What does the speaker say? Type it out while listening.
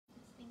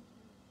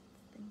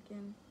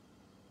again.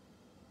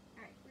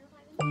 All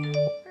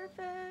right,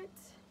 perfect.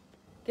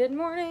 Good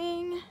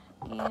morning,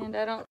 and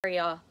I don't worry,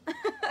 y'all.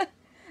 I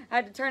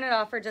had to turn it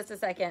off for just a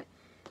second.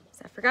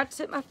 So I forgot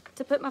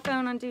to put my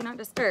phone on Do Not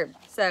Disturb.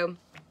 So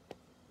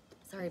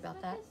sorry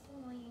about that.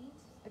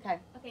 Okay.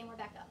 Okay, we're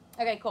back up.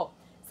 Okay, cool.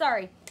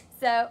 Sorry.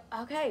 So,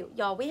 okay,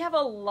 y'all, we have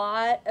a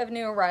lot of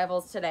new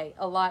arrivals today.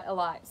 A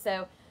lot.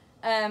 So,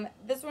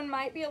 this one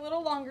might be a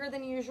little longer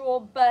than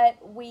usual, but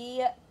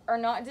we are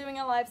not doing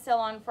a live sale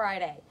on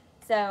Friday.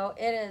 So,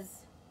 it is,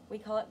 we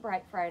call it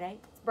Bright Friday.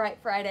 It's Bright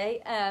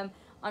Friday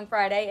on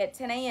Friday at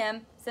 10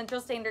 a.m. Central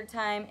Standard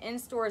Time in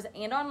stores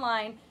and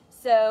online.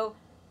 So,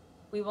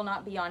 we will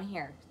not be on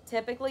here.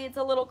 Typically, it's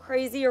a little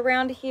crazy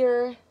around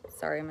here.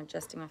 Sorry, I'm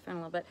adjusting my phone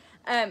a little bit.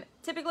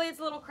 Typically, it's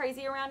a little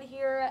crazy around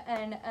here,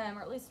 and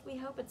or at least we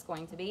hope it's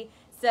going to be.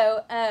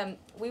 So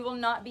we will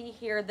not be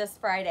here this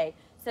Friday.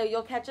 So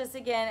you'll catch us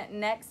again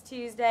next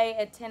Tuesday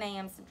at 10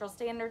 a.m. Central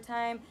Standard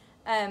Time,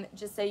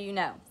 just so you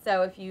know.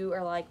 So if you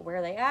are like, where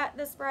are they at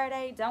this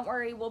Friday? Don't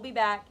worry, we'll be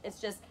back.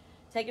 It's just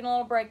taking a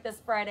little break this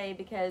Friday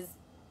because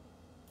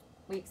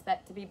we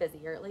expect to be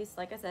busy, or at least,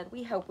 like I said,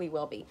 we hope we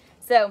will be.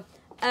 So,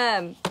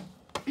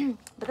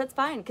 but that's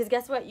fine, because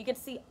guess what? You get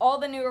to see all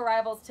the new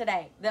arrivals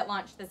today that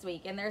launched this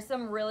week, and there's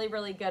some really,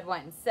 really good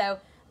ones. So,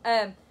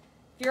 if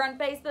you're on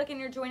Facebook and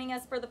you're joining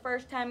us for the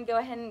first time, go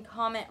ahead and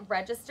comment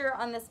register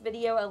on this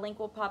video. A link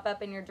will pop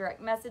up in your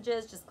direct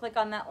messages. Just click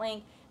on that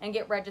link and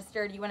get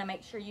registered. You want to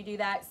make sure you do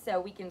that so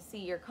we can see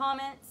your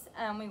comments.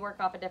 We work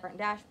off a different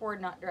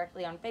dashboard, not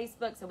directly on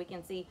Facebook, so we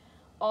can see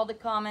all the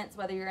comments,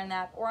 whether you're in the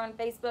app or on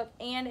Facebook.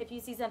 And if you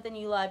see something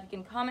you love, you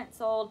can comment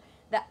sold,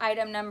 the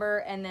item number,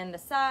 and then the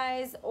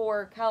size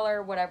or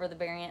color, whatever the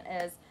variant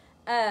is.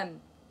 And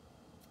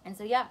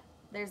so, yeah,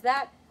 there's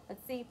that.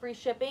 Let's see, free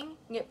shipping. You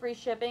can get free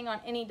shipping on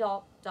any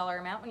dollar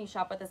amount when you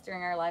shop with us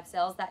during our live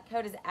sales. That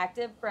code is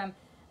active from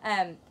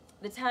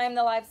the time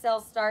the live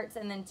sale starts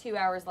and then 2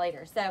 hours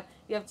later. So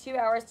you have 2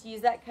 hours to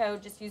use that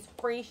code. Just use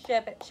free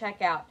ship at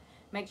checkout.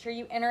 Make sure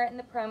you enter it in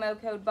the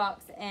promo code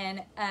box,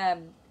 and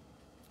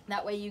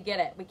that way you get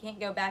it. We can't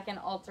go back and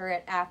alter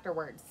it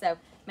afterwards. So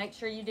make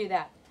sure you do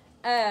that.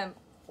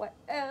 What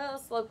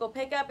else? Local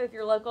pickup. If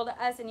you're local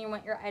to us and you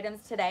want your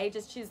items today,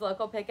 just choose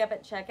local pickup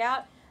at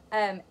checkout.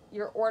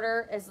 Your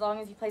order, as long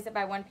as you place it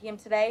by 1 p.m.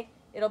 today,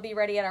 it'll be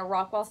ready at our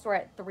Rockwall store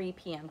at 3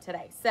 p.m.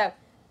 today. So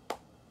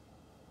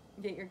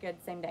get your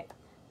goods same day.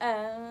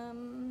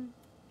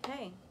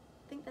 Okay,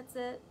 I think that's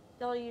it.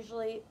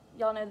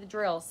 Y'all know the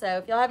drill. So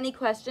if y'all have any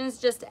questions,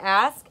 just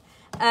ask.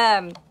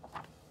 But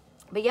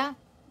yeah,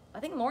 I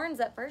think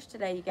Lauren's up first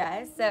today, you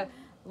guys. So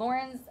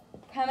Lauren's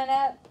coming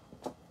up.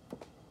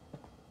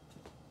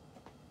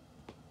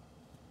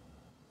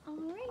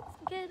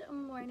 Good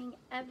morning,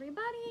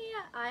 everybody.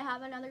 I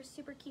have another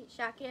super cute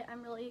jacket.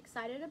 I'm really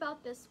excited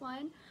about this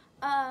one.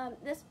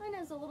 This one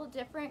is a little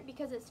different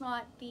because it's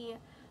not the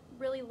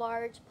really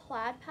large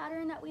plaid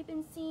pattern that we've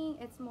been seeing.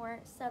 It's more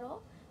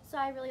subtle, so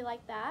I really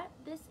like that.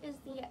 This is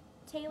the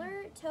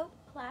Taylor Taupe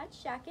Plaid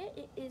Jacket.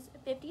 It is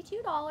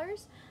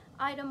 $52,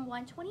 item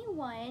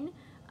 121.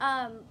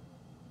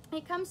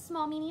 It comes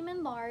small, medium,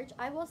 and large.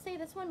 I will say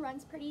this one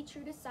runs pretty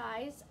true to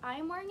size.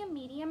 I'm wearing a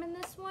medium in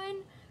this one.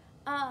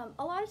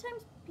 A lot of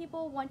times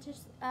people want to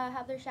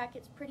have their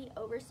jackets pretty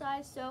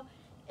oversized, so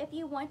if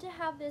you want to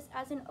have this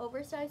as an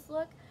oversized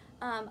look,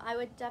 I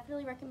would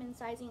definitely recommend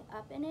sizing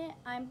up in it.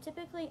 I'm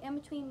typically in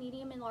between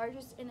medium and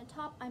largest. In the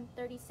top, I'm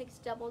 36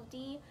 double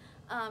D,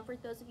 for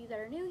those of you that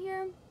are new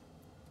here.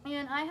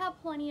 And I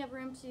have plenty of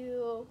room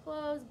to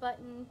close,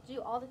 button,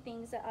 do all the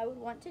things that I would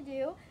want to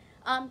do.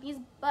 These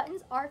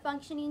buttons are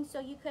functioning, so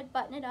you could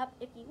button it up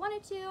if you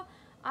wanted to.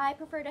 I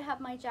prefer to have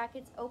my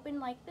jackets open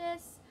like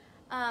this.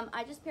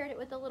 I just paired it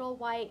with a little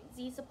white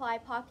Z Supply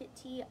pocket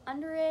tee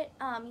under it.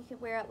 You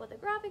could wear it with a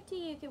graphic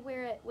tee. You could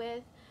wear it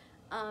with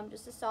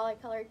just a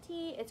solid colored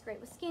tee. It's great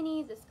with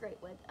skinnies. It's great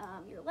with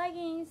your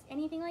leggings,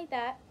 anything like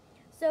that.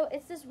 So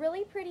it's this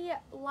really pretty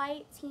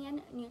light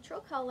tan neutral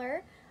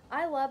color.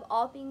 I love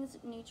all things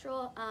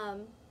neutral.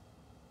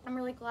 I'm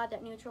really glad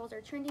that neutrals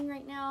are trending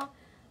right now.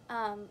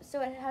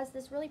 So it has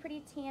this really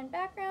pretty tan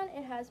background.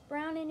 It has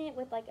brown in it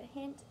with like a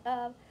hint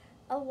of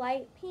a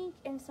light pink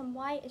and some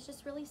white. It's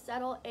just really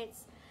subtle.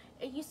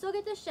 You still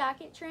get this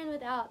jacket trend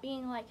without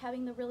being like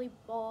having the really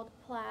bold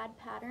plaid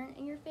pattern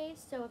in your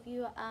face. So if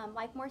you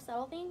like more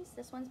subtle things,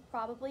 this one's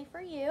probably for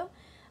you.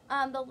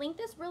 The length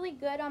is really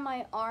good on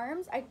my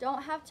arms. I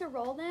don't have to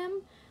roll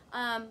them.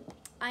 I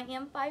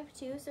am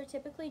 5'2", so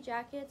typically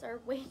jackets are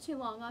way too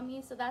long on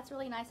me, so that's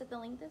really nice that the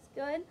length is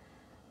good.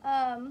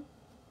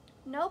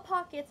 No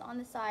pockets on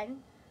the side.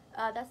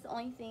 That's the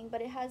only thing,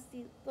 but it has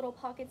these little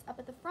pockets up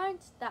at the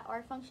front that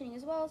are functioning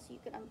as well, so you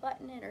can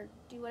unbutton it or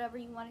do whatever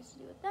you wanted to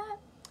do with that.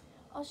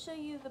 I'll show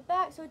you the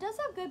back. So it does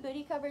have good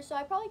booty coverage, so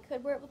I probably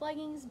could wear it with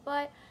leggings,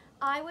 but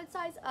I would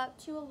size up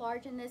to a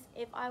large in this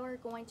if I were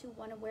going to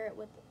want to wear it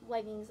with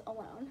leggings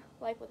alone,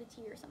 like with a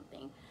tee or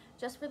something,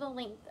 just for the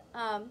length.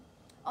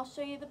 I'll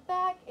show you the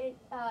back. It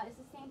is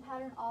the same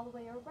pattern all the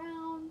way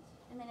around,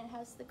 and then it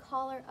has the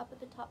collar up at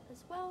the top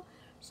as well.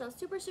 So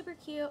super, super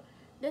cute.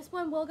 This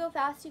one will go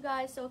fast, you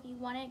guys, so if you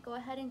want it, go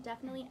ahead and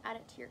definitely add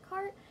it to your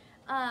cart.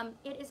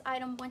 It is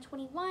item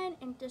 121,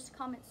 and just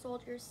comment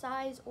sold your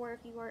size, or if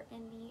you are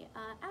in the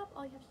app,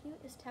 all you have to do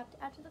is tap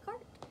to add to the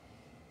cart.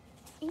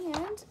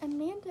 And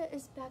Amanda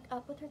is back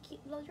up with her cute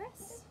little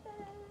dress.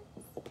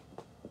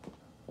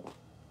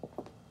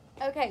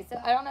 Okay, so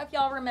I don't know if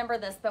y'all remember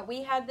this, but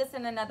we had this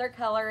in another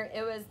color.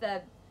 It was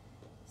the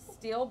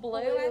steel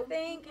blue, I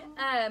think,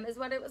 is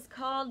what it was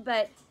called,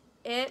 but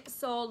it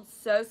sold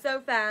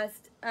so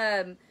fast.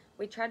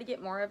 We tried to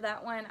get more of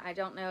that one. I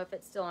don't know if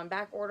it's still on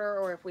back order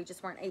or if we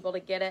just weren't able to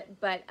get it,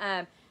 but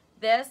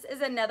this is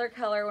another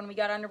color. When we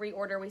got on to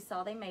reorder, we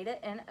saw they made it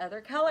in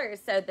other colors.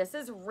 So this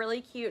is really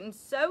cute and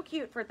so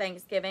cute for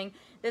Thanksgiving.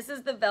 This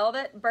is the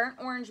Velvet Burnt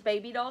Orange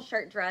Baby Doll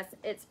Shirt Dress.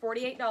 It's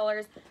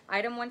 $48,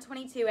 item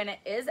 122, and it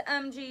is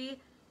MG.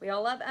 We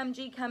all love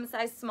MG. Come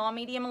size small,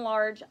 medium,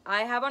 large.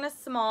 I have on a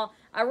small.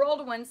 I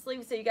rolled one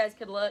sleeve so you guys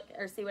could look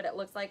or see what it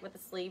looks like with the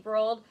sleeve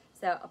rolled.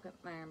 So I'll put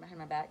my arm behind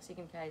my back so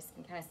you guys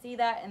can kind of see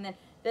that. And then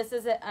this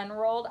is it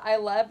unrolled. I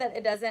love that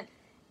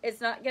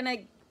it's not going to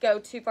go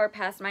too far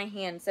past my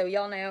hand. So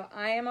y'all know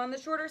I am on the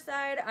shorter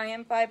side. I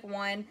am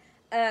 5'1",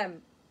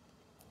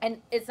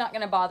 and it's not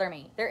going to bother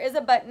me. There is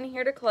a button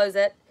here to close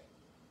it.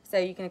 So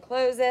you can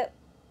close it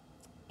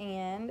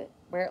and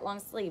wear it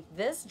long sleeve.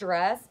 This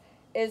dress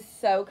is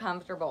so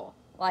comfortable.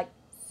 Like,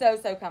 so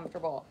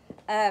comfortable.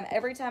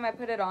 Every time I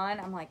put it on,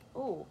 I'm like,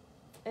 ooh,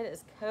 it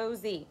is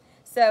cozy.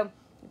 So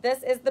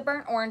this is the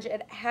burnt orange.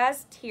 It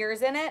has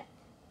tiers in it.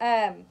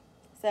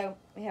 So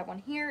we have one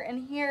here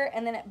and here,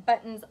 and then it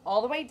buttons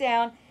all the way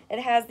down. It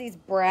has these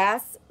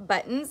brass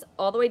buttons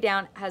all the way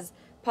down. It has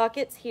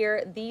pockets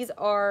here. These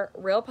are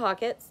real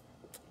pockets.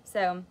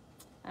 So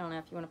I don't know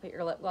if you want to put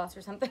your lip gloss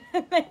or something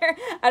in there.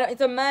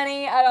 Some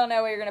money. I don't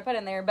know what you're going to put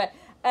in there, but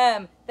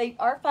they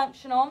are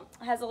functional.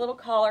 It has a little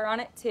collar on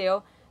it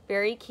too.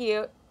 Very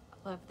cute.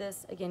 Love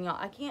this. Again, y'all,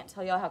 I can't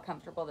tell y'all how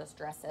comfortable this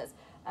dress is.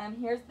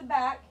 Here's the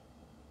back.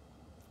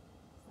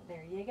 So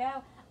there you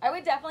go. I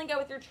would definitely go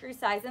with your true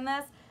size in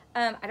this.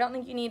 I don't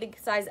think you need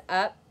to size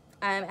up.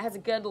 It has a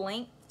good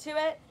length to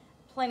it.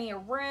 Plenty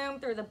of room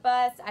through the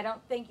bust. I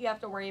don't think you have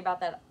to worry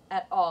about that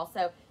at all.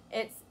 So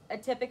it's a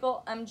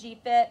typical MG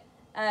fit.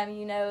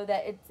 You know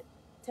that it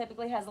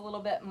typically has a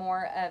little bit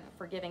more of a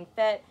forgiving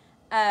fit.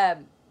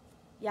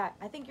 Yeah,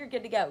 I think you're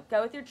good to go.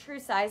 Go with your true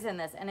size in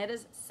this, and it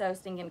is so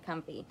stinking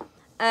comfy.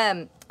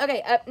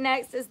 Okay, up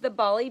next is the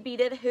Bali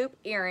beaded hoop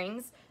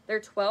earrings. They're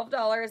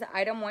 $12,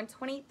 item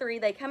 123.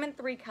 They come in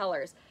 3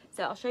 colors.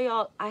 So I'll show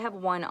y'all. I have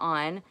one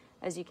on,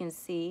 as you can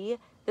see.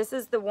 This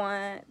is the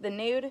one, the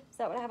nude. Is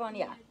that what I have on?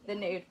 Yeah, the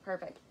nude.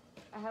 Perfect.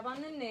 I have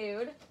on the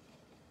nude.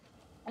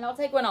 And I'll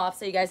take one off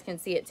so you guys can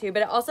see it too.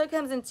 But it also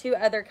comes in 2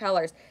 other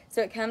colors.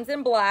 So it comes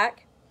in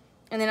black,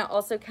 and then it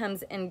also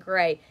comes in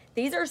gray.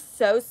 These are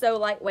so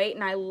lightweight,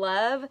 and I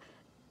love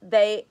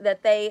that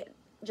they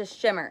just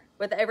shimmer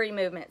with every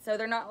movement. So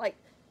they're not like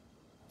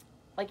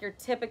your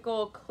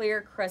typical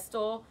clear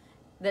crystal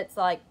that's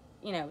like,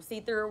 you know,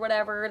 see-through or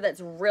whatever,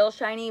 that's real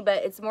shiny,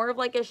 but it's more of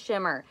like a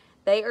shimmer.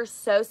 They are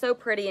so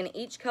pretty, and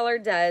each color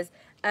does.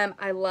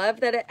 I love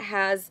that it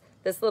has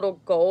this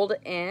little gold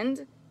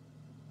end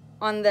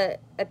on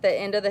at the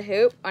end of the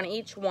hoop on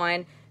each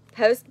one.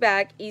 Post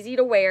back, easy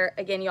to wear.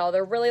 Again, y'all,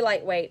 they're really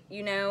lightweight.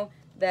 You know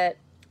that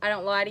I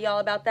don't lie to y'all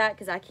about that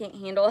because I can't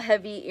handle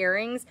heavy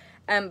earrings,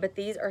 but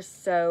these are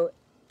so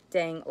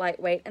dang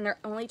lightweight, and they're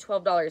only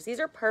 $12. These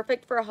are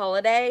perfect for a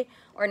holiday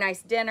or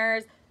nice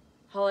dinners,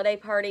 holiday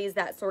parties,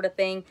 that sort of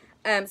thing.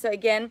 So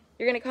again,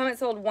 you're going to comment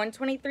sold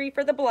 123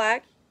 for the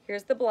black.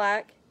 Here's the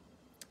black.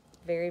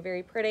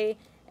 Very pretty.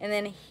 And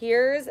then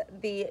here's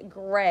the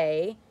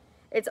gray.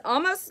 It's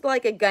almost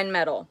like a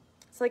gunmetal.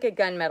 It's like a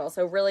gunmetal.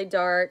 So really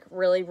dark,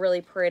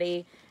 really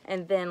pretty.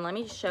 And then let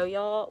me show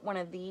y'all one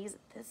of these.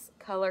 This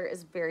color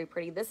is very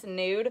pretty. This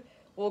nude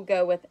will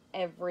go with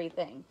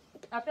everything.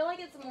 I feel like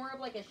it's more of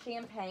like a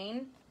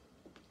champagne.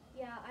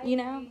 Yeah, you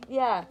know?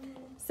 Yeah.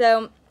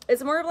 So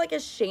it's more of like a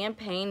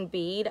champagne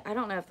bead. I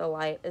don't know if the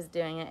light is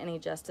doing it any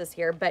justice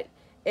here, but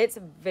it's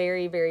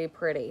very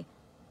pretty.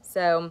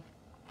 So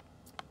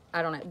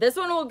I don't know. This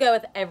one will go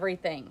with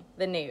everything,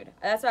 the nude.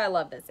 That's why I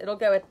love this. It'll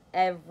go with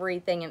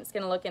everything, and it's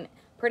going to look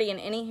pretty in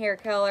any hair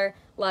color.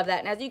 Love that.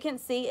 And as you can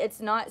see, it's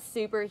not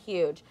super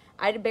huge.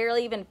 I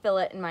barely even feel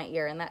it in my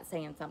ear, and that's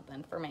saying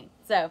something for me.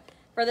 So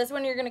for this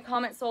one, you're going to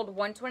comment sold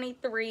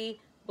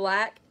 123,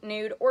 black,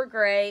 nude, or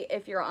gray.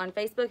 If you're on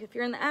Facebook, if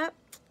you're in the app,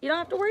 you don't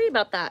have to worry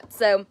about that.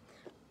 So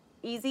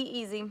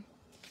easy.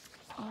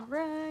 All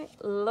right,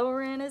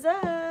 Lauren is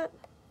up.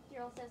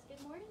 Girl says,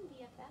 good morning,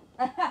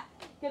 BFF.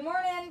 Good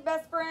morning,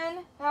 best friend.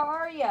 How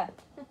are you?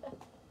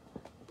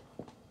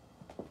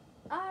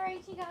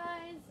 Alright, you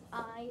guys,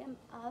 I am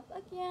up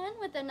again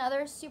with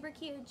another super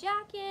cute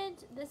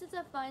jacket. This is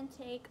a fun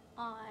take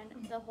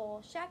on the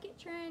whole jacket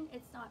trend.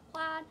 It's not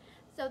plaid.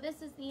 So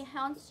this is the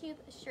Houndstooth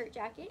shirt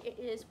jacket. It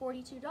is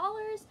 $42.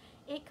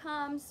 It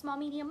comes small,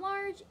 medium,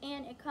 large,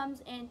 and it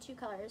comes in 2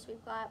 colors.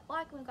 We've got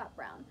black and we've got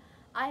brown.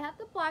 I have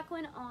the black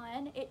one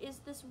on. It is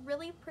this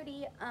really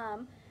pretty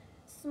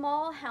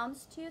small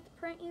houndstooth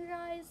print, you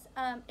guys.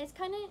 It's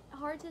kind of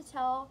hard to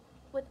tell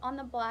with on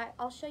the black.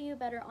 I'll show you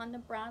better on the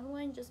brown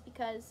one just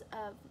because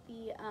of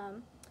the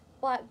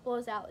black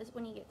blows out is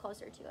when you get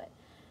closer to it.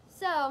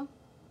 So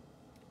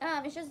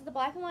it's just the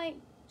black and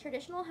white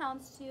traditional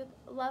houndstooth.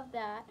 Love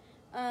that.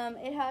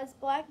 It has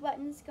black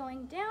buttons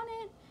going down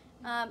it.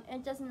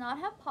 It does not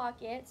have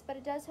pockets, but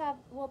it does have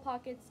little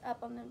pockets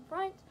up on the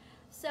front.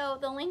 So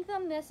the length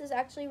on this is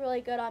actually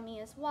really good on me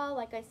as well.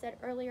 Like I said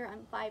earlier,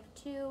 I'm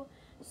 5'2",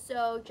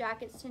 so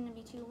jackets tend to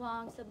be too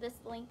long, so this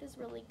length is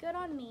really good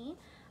on me.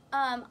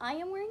 I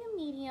am wearing a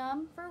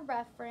medium for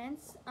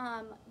reference.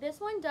 This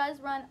one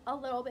does run a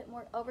little bit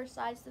more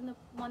oversized than the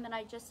one that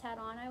I just had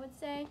on, I would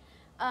say,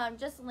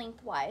 just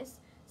lengthwise.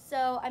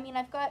 So, I mean,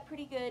 I've got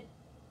pretty good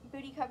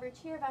booty coverage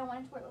here if I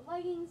wanted to wear it with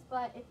leggings,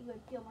 but if you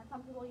would feel more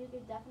comfortable, you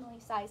could definitely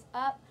size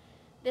up.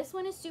 This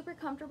one is super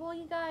comfortable,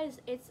 you guys.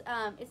 It's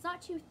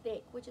not too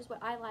thick, which is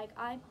what I like.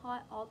 I'm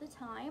hot all the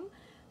time,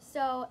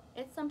 so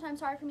it's sometimes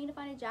hard for me to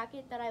find a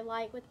jacket that I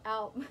like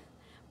without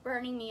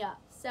burning me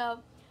up. So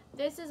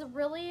this is a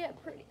really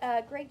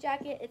great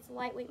jacket. It's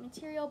lightweight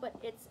material, but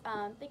it's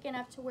thick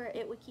enough to where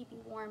it would keep you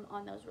warm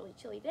on those really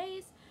chilly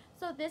days.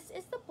 So this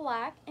is the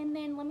black, and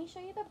then let me show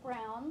you the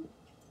brown.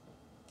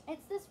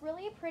 It's this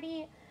really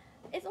pretty,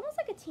 it's almost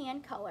like a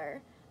tan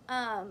color.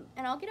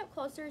 And I'll get up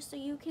closer so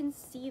you can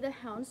see the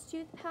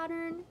houndstooth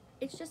pattern.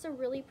 It's just a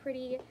really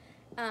pretty,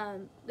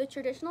 the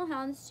traditional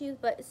houndstooth,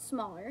 but it's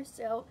smaller.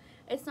 So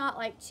it's not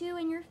like too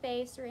in your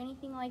face or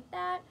anything like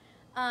that.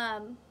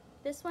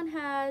 This one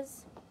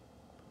has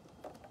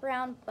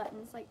brown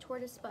buttons, like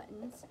tortoise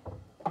buttons.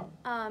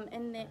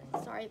 And then,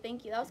 sorry,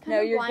 thank you. That was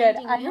kind of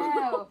blinding. No, you're good.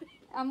 I know.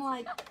 I'm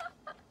like,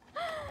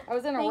 I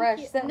was in a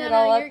rush setting it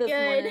all up this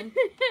morning.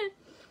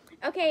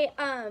 Okay,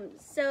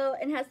 so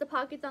it has the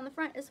pockets on the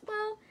front as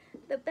well.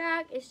 The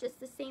back is just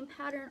the same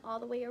pattern all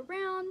the way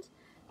around.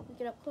 We'll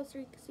get up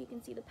closer so you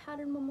can see the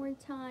pattern one more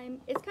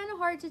time. It's kind of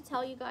hard to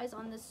tell you guys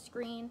on the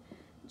screen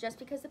just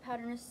because the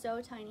pattern is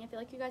so tiny. I feel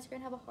like you guys are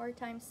going to have a hard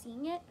time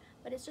seeing it,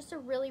 but it's just a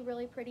really,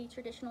 really pretty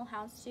traditional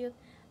houndstooth.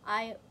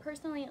 I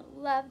personally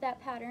love that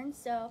pattern,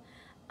 so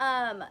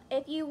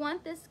if you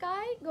want this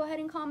guy, go ahead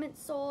and comment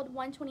sold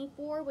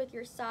 124 with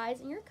your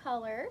size and your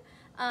color.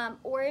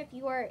 Or if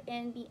you are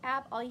in the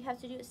app, all you have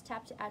to do is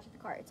tap to add to the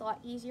cart. It's a lot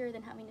easier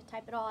than having to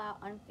type it all out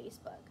on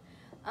Facebook.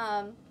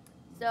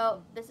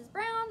 So this is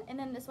brown, and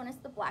then this one is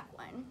the black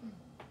one.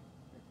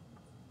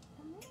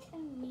 Alright,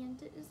 and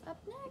Amanda is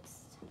up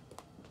next.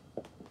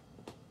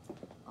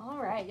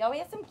 Alright, y'all, we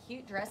have some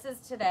cute dresses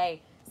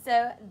today.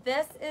 So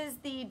this is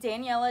the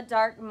Daniela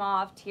Dark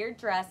Mauve tiered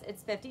dress.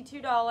 It's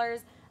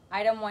 $52.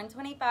 Item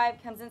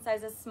 125 comes in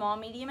sizes small,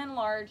 medium, and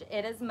large.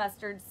 It is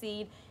mustard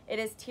seed. It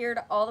is tiered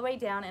all the way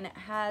down, and it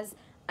has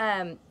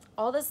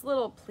all this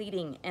little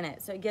pleating in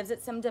it. So it gives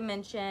it some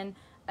dimension,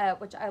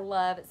 which I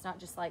love. It's not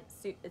just like,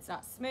 it's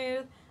not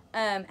smooth.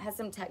 It has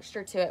some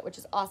texture to it, which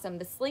is awesome.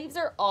 The sleeves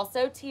are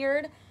also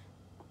tiered,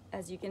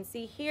 as you can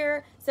see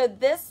here. So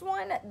this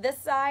one, this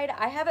side,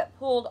 I have it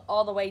pulled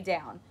all the way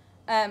down.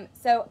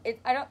 So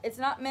it's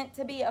not meant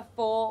to be a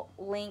full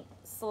length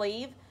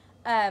sleeve.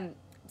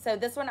 So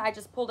this one, I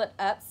just pulled it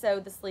up so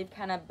the sleeve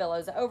kind of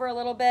billows over a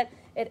little bit.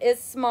 It is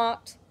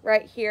smocked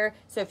right here.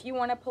 So if you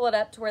want to pull it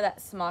up to where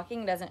that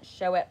smocking doesn't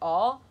show at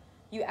all,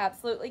 you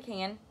absolutely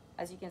can.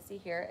 As you can see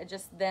here, it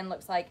just then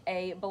looks like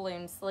a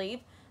balloon sleeve.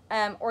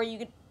 Or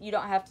you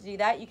don't have to do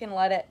that. You can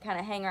let it kind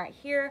of hang right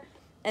here.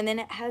 And then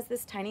it has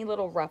this tiny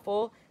little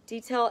ruffle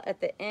detail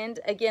at the end.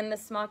 Again, the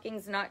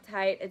smocking's not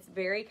tight. It's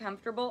very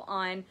comfortable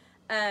on.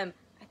 I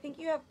think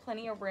you have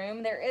plenty of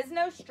room. There is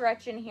no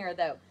stretch in here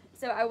though.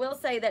 So I will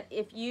say that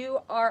if you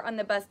are on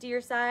the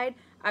bustier side,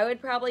 I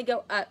would probably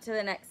go up to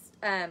the next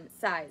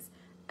size.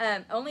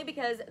 Only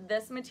because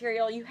this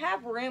material, you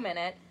have room in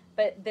it,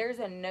 but there's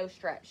a no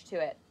stretch to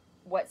it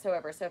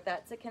whatsoever. So if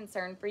that's a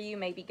concern for you,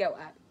 maybe go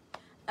up.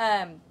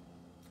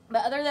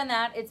 But other than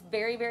that, it's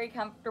very, very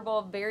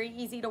comfortable, very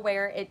easy to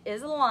wear. It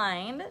is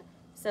lined,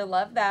 so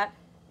love that.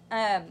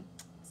 So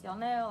y'all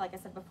know, like I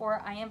said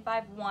before, I am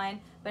 5'1",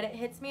 but it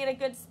hits me at a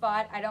good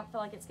spot. I don't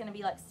feel like it's going to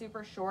be like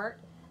super short.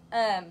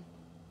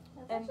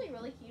 That's actually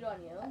really cute on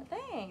you.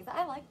 Thanks.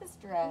 I like this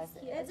dress.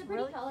 It's a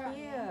pretty really color on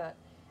cute. you.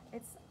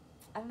 It's,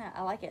 I don't know,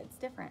 I like it. It's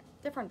different.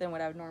 Different than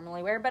what I would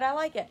normally wear, but I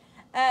like it.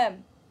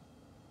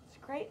 It's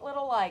a great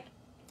little, like,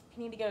 if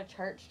you need to go to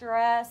church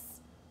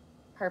dress,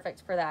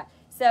 perfect for that.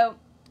 So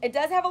it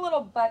does have a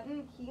little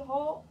button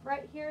keyhole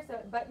right here. So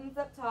it buttons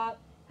up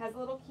top, has a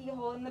little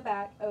keyhole in the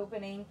back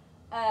opening.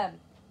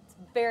 It's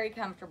very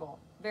comfortable.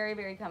 Very,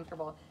 very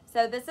comfortable.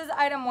 So this is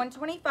item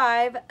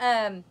 125.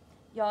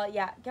 Y'all,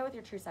 yeah, go with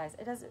your true size.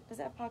 Does it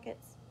have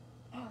pockets?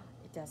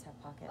 It does have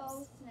pockets.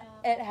 Oh, snap.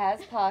 It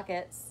has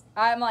pockets.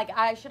 I'm like,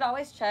 I should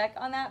always check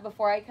on that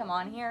before I come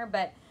on here,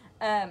 but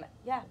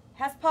yeah,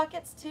 has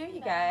pockets too,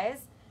 you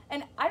guys.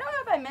 And I don't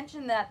know if I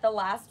mentioned that the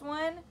last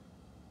one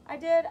I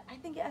did. I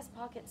think it has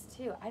pockets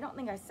too. I don't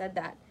think I said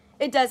that.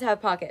 It does have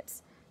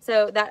pockets.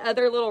 So that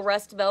other little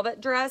rust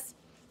velvet dress,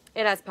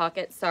 it has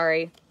pockets.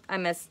 Sorry, I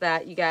missed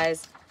that, you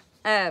guys.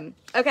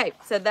 Okay,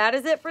 so that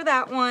is it for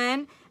that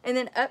one. And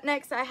then up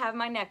next, I have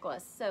my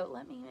necklace. So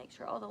let me make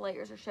sure all the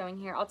layers are showing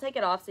here. I'll take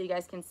it off so you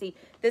guys can see.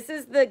 This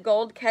is the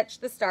gold Catch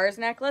the Stars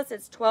necklace.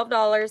 It's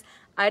 $12,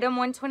 item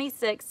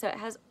 126. So it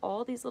has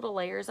all these little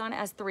layers on it. It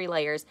has 3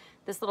 layers.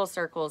 This little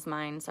circle is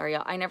mine. Sorry,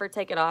 y'all. I never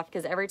take it off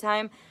because every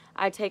time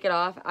I take it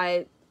off,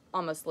 I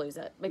almost lose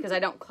it because I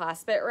don't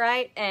clasp it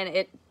right and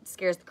it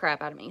scares the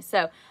crap out of me.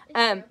 So,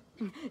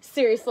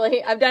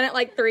 seriously, I've done it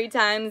like 3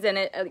 times and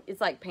it's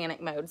like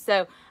panic mode.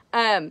 So,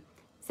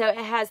 so it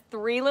has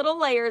 3 little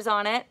layers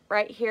on it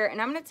right here.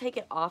 And I'm going to take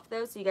it off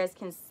though so you guys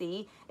can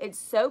see. It's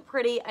so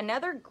pretty.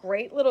 Another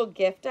great little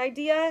gift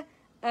idea.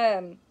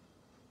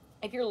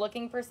 If you're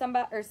looking for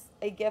somebody or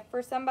a gift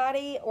for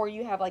somebody, or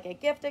you have like a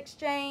gift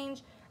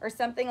exchange or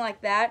something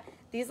like that,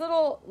 these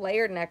little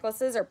layered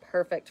necklaces are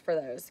perfect for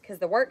those because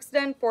the work's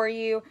done for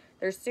you.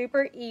 They're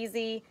super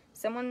easy.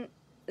 Someone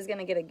is going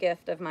to get a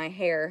gift of my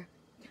hair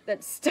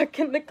that's stuck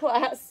in the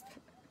clasp.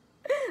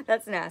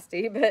 That's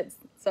nasty, but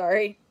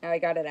sorry. Now I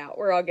got it out.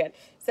 We're all good.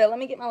 So let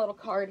me get my little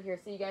card here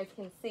so you guys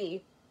can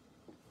see.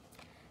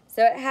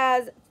 So it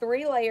has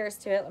 3 layers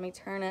to it. Let me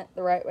turn it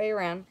the right way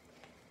around.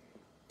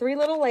 3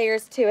 little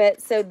layers to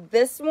it. So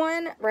this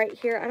one right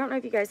here, I don't know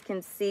if you guys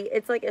can see,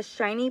 it's like a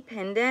shiny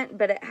pendant,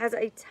 but it has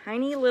a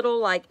tiny little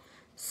like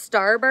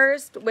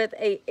starburst with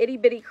a itty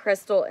bitty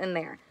crystal in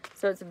there.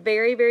 So it's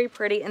very, very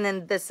pretty. And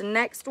then this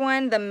next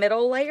one, the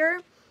middle layer,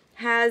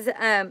 has,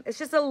 it's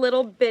just a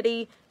little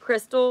bitty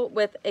crystal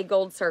with a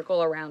gold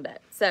circle around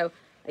it. So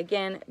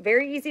again,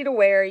 very easy to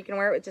wear. You can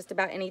wear it with just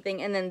about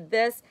anything. And then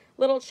this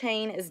little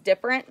chain is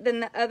different than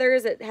the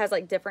others. It has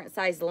like different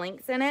size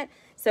links in it.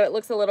 So it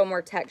looks a little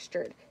more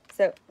textured.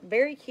 So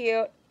very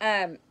cute.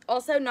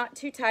 Also not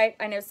too tight.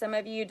 I know some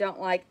of you don't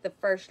like the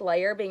first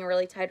layer being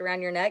really tight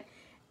around your neck.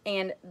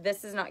 And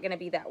this is not going to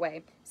be that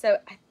way. So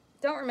I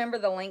don't remember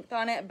the length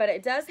on it, but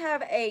it does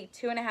have a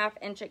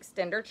 2.5-inch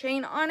extender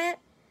chain on it.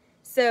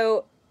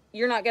 So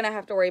you're not going to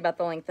have to worry about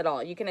the length at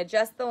all. You can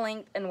adjust the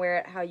length and wear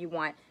it how you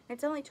want. And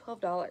it's only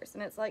 $12,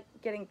 and it's like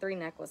getting 3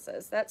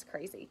 necklaces. That's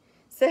crazy.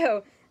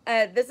 So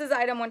this is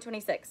item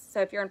 126.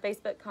 So if you're on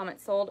Facebook,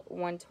 comment sold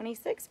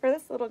 126 for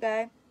this little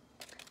guy.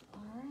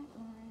 All right,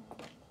 Lauren.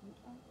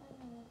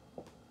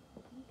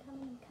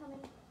 I'm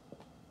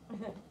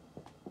coming.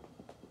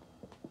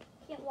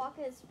 Can't walk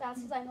as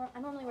fast as I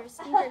normally wear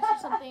sneakers or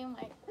something.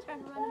 Like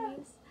trying to run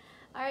these.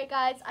 Alright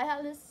guys, I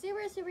have this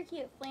super, super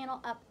cute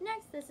flannel up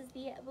next. This is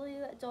the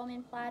blue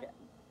dolman plaid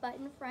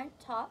button front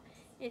top.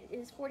 It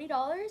is $40,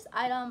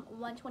 item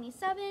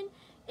 127.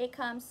 It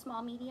comes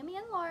small, medium,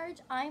 and large.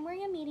 I'm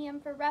wearing a medium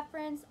for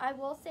reference. I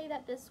will say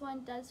that this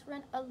one does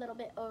run a little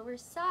bit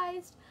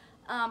oversized.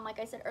 Like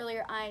I said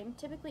earlier, I'm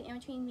typically in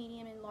between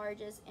medium and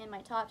larges in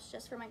my tops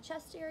just for my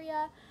chest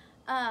area.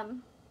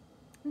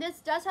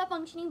 This does have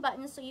functioning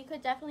buttons, so you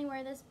could definitely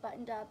wear this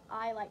buttoned up.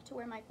 I like to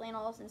wear my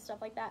flannels and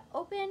stuff like that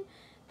open.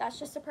 That's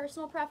just a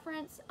personal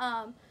preference.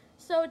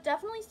 So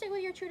definitely stick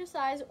with your true to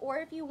size, or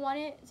if you want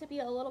it to be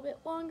a little bit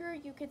longer,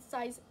 you could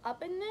size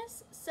up in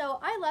this. So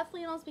I love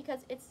flannels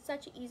because it's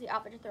such an easy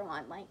outfit to throw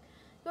on. Like,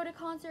 go to a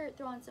concert,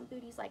 throw on some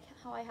booties like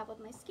how I have with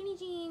my skinny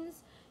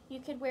jeans. You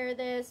could wear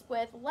this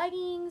with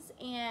leggings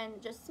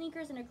and just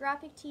sneakers and a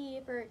graphic tee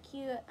for a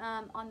cute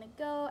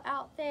on-the-go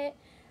outfit.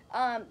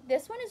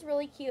 This one is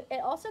really cute.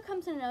 It also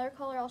comes in another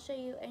color I'll show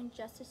you in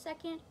just a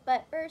second.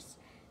 But first,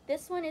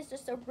 this one is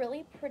just a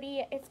really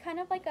pretty, it's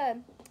kind of like a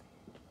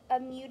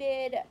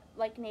muted,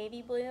 like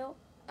navy blue.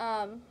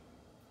 I'm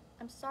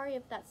sorry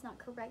if that's not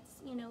correct.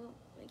 You know,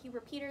 like you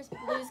repeaters,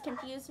 blues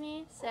confuse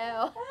me.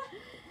 So,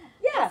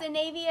 Yeah. It's a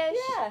navy-ish?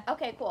 Yeah.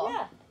 Okay, cool.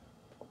 Yeah.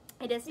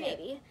 It is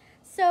navy.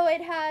 So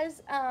it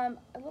has a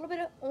little bit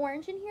of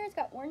orange in here. It's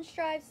got orange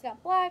stripes. It's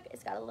got black.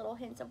 It's got a little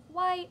hint of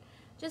white.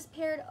 Just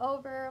paired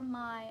over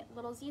my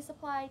little Z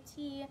Supply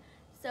tee.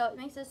 So it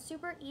makes a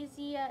super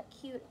easy,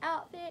 cute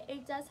outfit.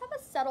 It does have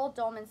a subtle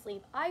dolman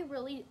sleeve. I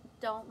really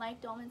don't like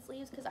dolman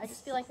sleeves because I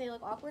just feel like they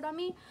look awkward on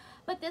me.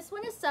 But this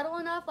one is subtle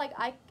enough. Like,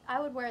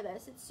 I would wear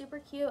this. It's super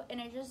cute, and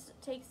it just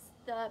takes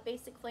the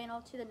basic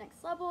flannel to the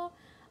next level.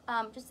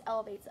 Just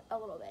elevates it a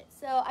little bit.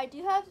 So I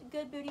do have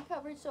good booty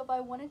coverage, so if I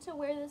wanted to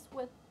wear this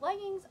with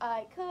leggings,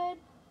 I could.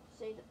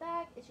 Show you the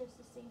back. It's just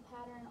the same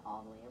pattern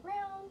all the way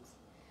around.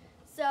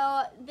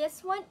 So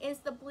this one is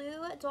the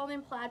blue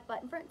dolman plaid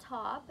button front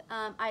top.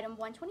 Item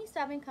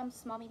 127 comes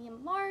small,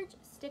 medium, large.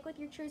 Stick with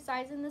your true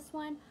size in this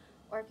one,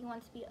 or if you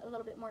want to be a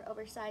little bit more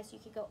oversized, you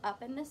could go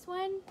up in this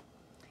one.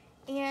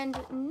 And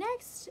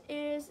next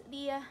is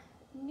the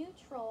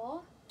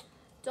neutral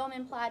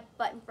dolman plaid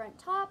button front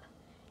top.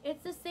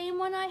 It's the same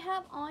one I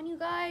have on, you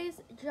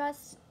guys,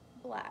 just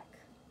black.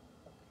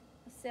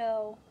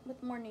 So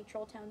with more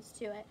neutral tones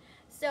to it.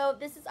 So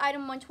this is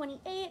item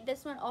 128.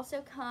 This one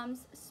also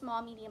comes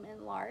small, medium,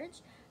 and large.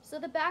 So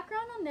the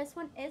background on this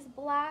one is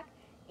black,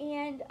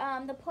 and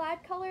the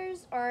plaid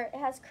colors are, it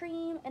has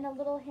cream and a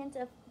little hint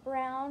of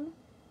brown.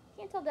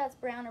 Can't tell if that's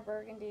brown or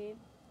burgundy.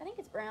 I think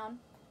it's brown.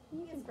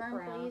 Can you confirm,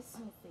 please?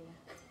 Let me see.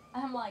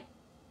 I'm like,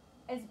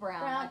 it's brown.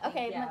 Brown. I think,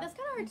 Okay, yeah. but that's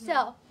kind of hard to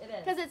tell. It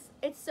is. Because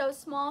it's so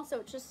small, so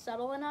it's just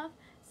subtle enough.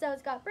 So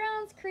it's got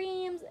browns,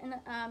 creams, and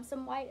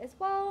some white as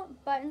well.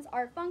 Buttons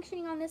are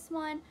functioning on this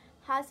one.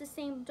 Has the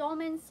same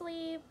dolman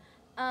sleeve.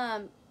 Try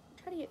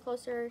to get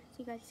closer so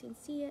you guys can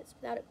see it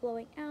without it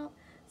blowing out.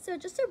 So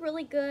just a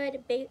really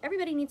good base.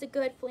 Everybody needs a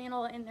good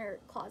flannel in their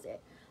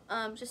closet.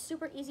 Just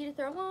super easy to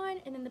throw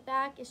on, and then the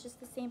back is just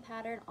the same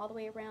pattern all the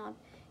way around,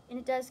 and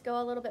it does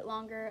go a little bit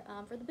longer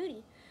for the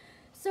booty.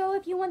 So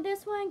if you want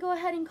this one, go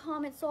ahead and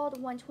comment sold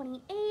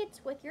 128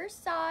 with your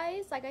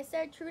size. Like I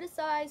said, true to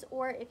size,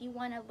 or if you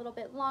want a little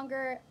bit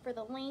longer for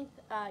the length,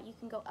 you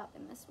can go up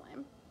in this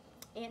one.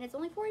 And it's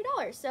only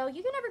 $40, so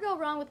you can never go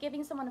wrong with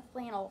giving someone a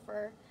flannel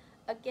for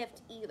a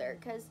gift either,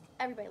 because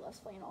everybody loves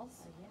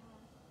flannels.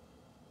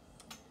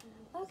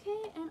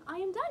 Okay, and I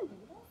am done.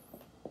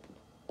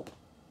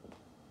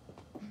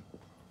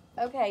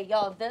 Okay,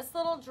 y'all, this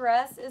little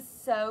dress is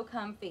so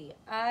comfy.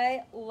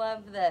 I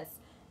love this.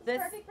 It's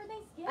perfect for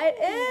Thanksgiving.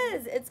 It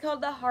is. It's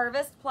called the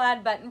Harvest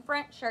Plaid Button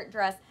Front Shirt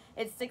Dress.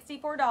 It's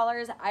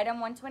 $64, item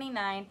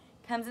 129.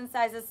 Comes in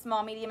sizes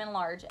small, medium, and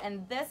large.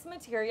 And this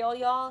material,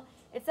 y'all,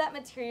 it's that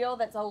material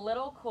that's a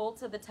little cool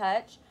to the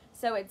touch.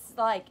 So it's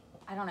like,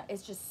 I don't know,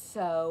 it's just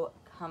so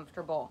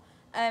comfortable.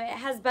 It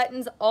has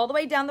buttons all the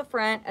way down the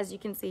front. As you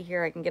can see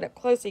here, I can get up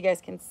close so you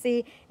guys can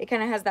see. It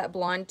kind of has that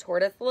blonde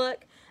tortoise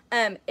look.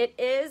 It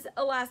is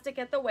elastic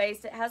at the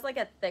waist. It has like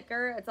a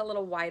thicker, it's a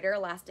little wider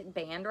elastic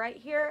band right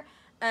here.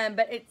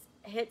 But it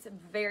hits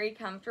very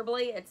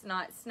comfortably. It's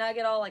not snug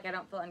at all. Like, I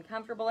don't feel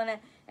uncomfortable in it.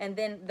 And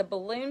then the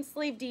balloon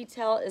sleeve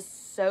detail is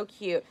so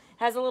cute. It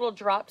has a little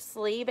drop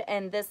sleeve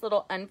and this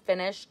little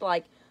unfinished,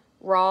 like,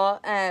 raw,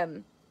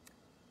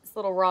 this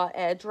little raw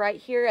edge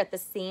right here at the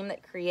seam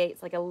that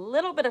creates like a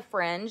little bit of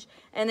fringe.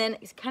 And then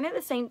it's kind of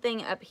the same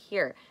thing up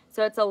here.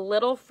 So it's a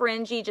little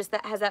fringy, just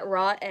that has that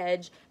raw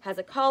edge, has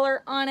a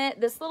collar on it.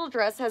 This little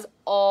dress has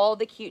all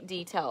the cute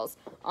details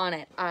on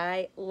it.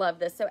 I love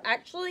this. So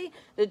actually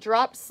the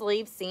drop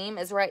sleeve seam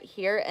is right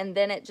here, and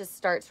then it just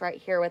starts right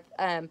here with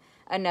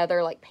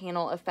another like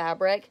panel of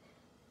fabric,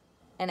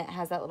 and it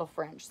has that little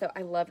fringe. So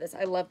I love this.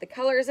 I love the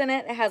colors in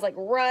it. It has like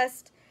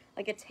rust,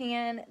 like a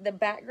tan. The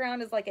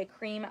background is like a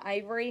cream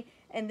ivory,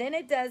 and then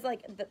it does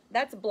like,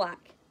 that's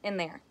black in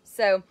there.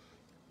 So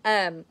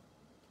I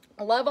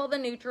love all the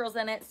neutrals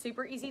in it.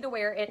 Super easy to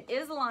wear. It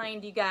is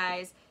lined, you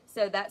guys,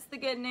 so that's the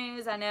good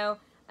news. I know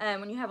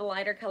when you have a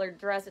lighter colored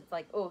dress, it's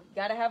like, oh, you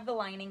gotta have the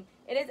lining.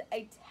 It is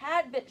a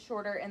tad bit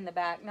shorter in the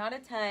back, not a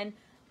ton,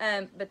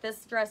 but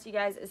this dress, you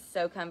guys, is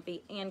so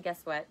comfy. And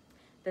guess what?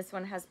 This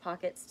one has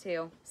pockets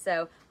too.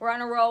 So we're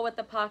on a roll with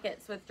the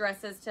pockets with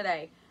dresses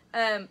today.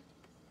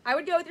 I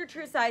would go with your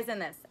true size in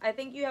this. I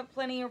think you have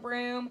plenty of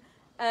room.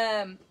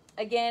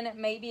 Again,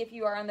 maybe if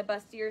you are on the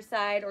bustier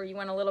side or you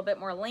want a little bit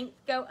more length,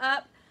 go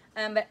up.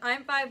 But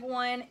I'm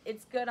 5'1".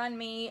 It's good on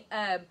me.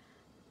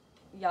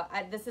 Yeah,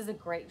 this is a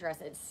great dress.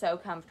 It's so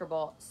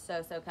comfortable.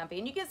 So comfy.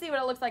 And you can see what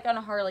it looks like on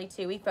a Harley,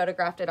 too. We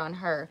photographed it on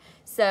her.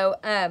 So,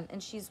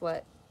 and she's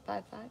what,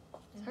 5'5"?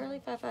 Is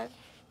Harley 5'5"?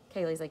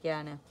 Kaylee's like, yeah,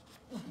 I know.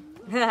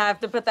 I have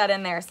to put that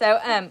in there. So,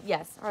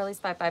 yes, Harley's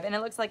 5'5". And it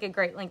looks like a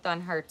great length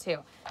on her, too.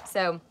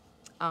 So,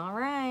 all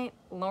right.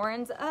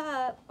 Lauren's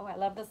up. Oh, I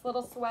love this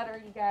little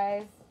sweater, you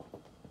guys.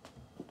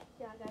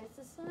 Yeah, guys,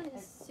 this one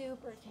is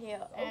super cute,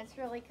 and it's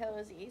really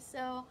cozy.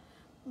 So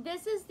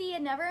this is the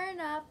Never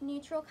Enough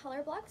neutral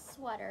color block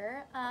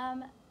sweater.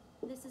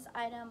 This is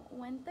item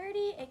 130.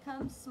 It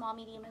comes small,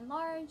 medium, and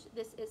large.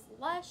 This is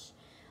Lush.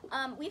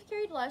 We've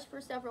carried Lush for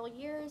several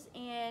years,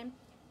 and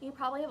you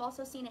probably have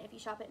also seen it if you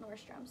shop at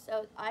Nordstrom.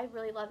 So I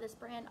really love this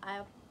brand.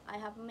 I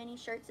have many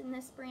shirts in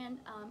this brand.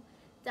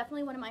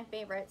 Definitely one of my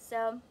favorites.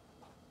 So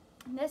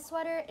this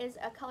sweater is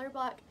a color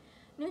block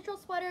neutral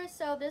sweater.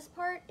 So this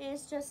part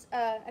is just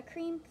a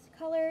cream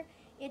color.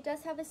 It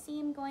does have a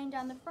seam going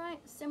down the front,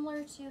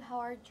 similar to how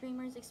our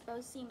Dreamers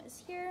Exposed seam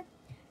is here.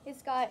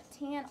 It's got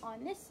tan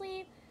on this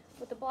sleeve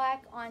with the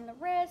black on the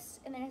wrist,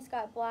 and then it's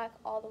got black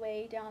all the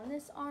way down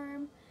this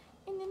arm,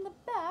 and then the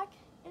back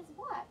is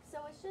black. So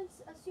it's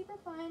just a super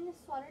fun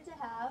sweater to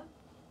have.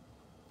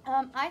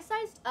 I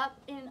sized up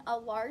in a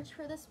large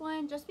for this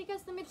one just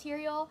because the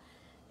material,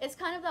 it's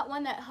kind of that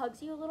one that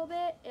hugs you a little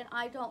bit, and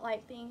I don't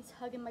like things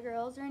hugging my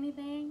girls or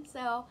anything.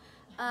 So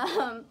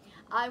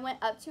I went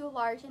up to a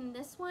large in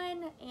this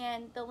one,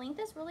 and the length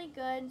is really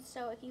good.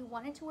 So if you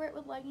wanted to wear it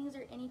with leggings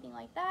or anything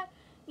like that,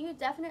 you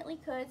definitely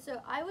could.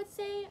 So I would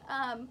say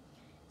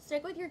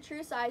stick with your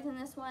true size in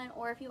this one,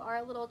 or if you are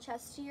a little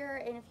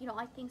chestier and if you don't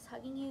like things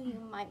hugging you, you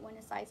might want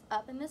to size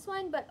up in this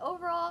one. But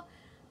overall,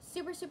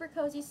 super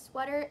cozy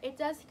sweater. It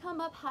does come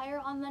up higher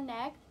on the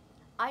neck.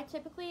 I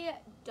typically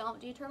don't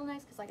do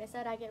turtlenecks because, like I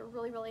said, I get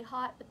really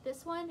hot, but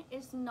this one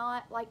is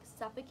not like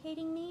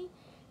suffocating me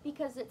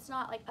because it's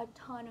not like a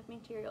ton of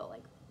material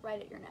like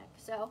right at your neck.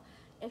 So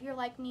if you're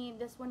like me,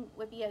 this one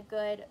would be a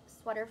good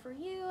sweater for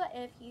you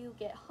if you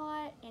get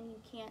hot and you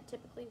can't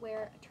typically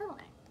wear a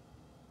turtleneck.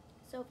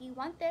 So if you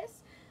want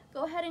this,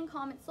 go ahead and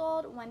comment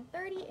sold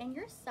 130 in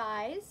your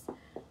size,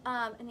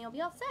 and you'll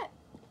be all set.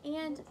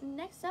 And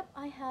next up,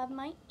 I have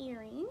my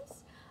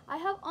earrings. I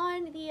have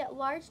on the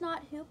large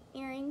knot hoop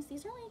earrings.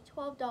 These are only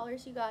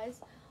 $12, you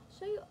guys. I'll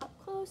show you up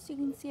close so you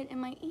can see it in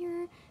my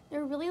ear.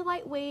 They're really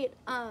lightweight.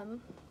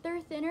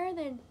 They're thinner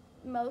than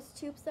most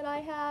tubes that I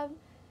have.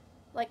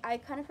 Like, I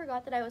kind of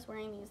forgot that I was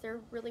wearing these. They're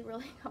really,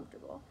 really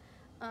comfortable.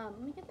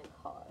 Let me get the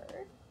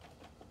card.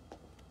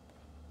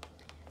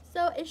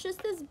 So it's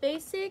just this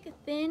basic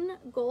thin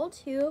gold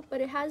tube,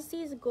 but it has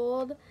these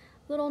gold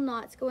little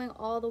knots going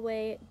all the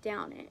way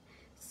down it.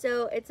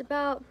 So it's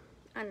about,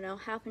 I don't know,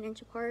 half an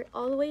inch apart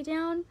all the way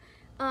down.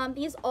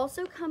 These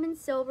also come in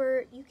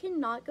silver. You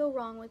cannot go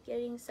wrong with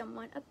getting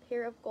someone a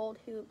pair of gold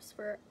hoops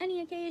for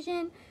any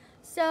occasion.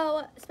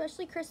 So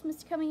especially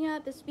Christmas coming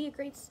up, this would be a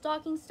great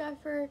stocking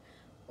stuffer,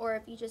 or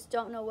if you just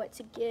don't know what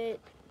to get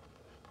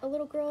a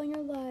little girl in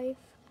your life,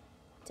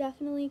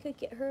 definitely could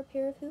get her a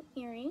pair of hoop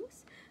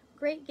earrings.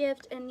 Great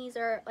gift, and these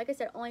are, like I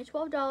said, only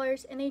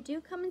 $12, and they do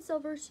come in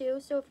silver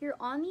too. So if you're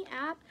on the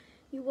app,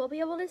 you will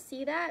be able to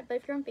see that, but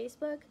if you're on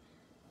Facebook,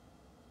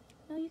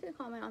 no, you can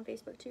comment on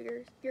Facebook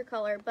too, your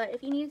color, but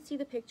if you need to see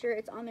the picture,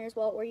 it's on there as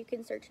well, or you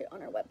can search it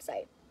on our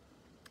website.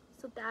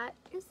 So that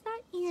is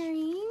that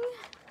earring.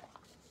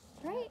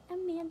 Right,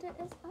 Amanda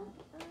is up.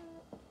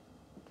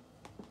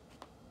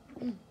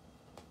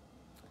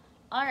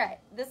 All right,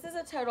 this is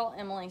a total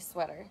Emily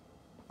sweater.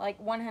 Like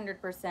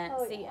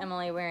 100% see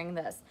Emily wearing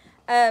this.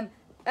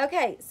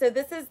 Okay, so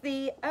this is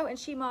the, oh, and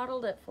she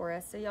modeled it for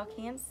us, so y'all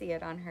can see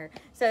it on her.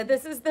 So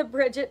this is the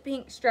Bridget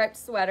pink striped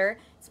sweater.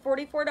 It's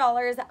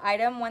 $44,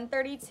 item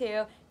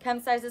 132,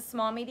 comes sizes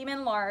small, medium,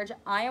 and large.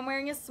 I am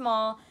wearing a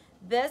small.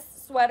 This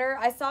sweater,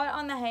 I saw it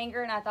on the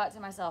hanger, and I thought to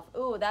myself,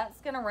 ooh,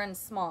 that's going to run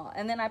small.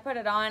 And then I put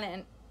it on,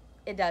 and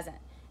it doesn't.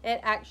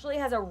 It actually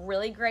has a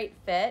really great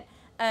fit.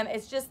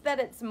 It's just that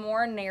it's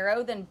more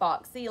narrow than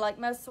boxy, like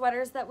most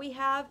sweaters that we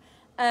have.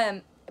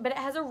 But it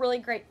has a really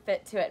great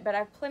fit to it. But I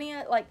have plenty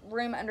of like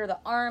room under the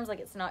arms, like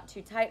it's not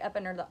too tight up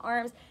under the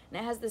arms.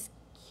 And it has this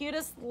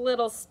cutest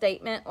little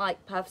statement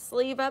like puff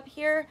sleeve up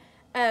here.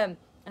 And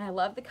I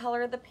love the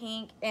color of the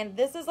pink. And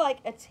this is like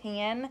a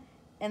tan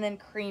and then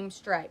cream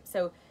stripe.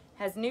 So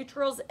has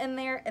neutrals in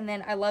there. And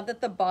then I love that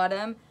the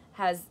bottom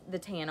has the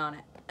tan on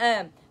it.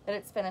 That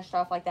it's finished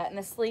off like that. And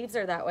the sleeves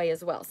are that way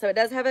as well. So it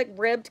does have a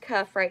ribbed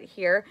cuff right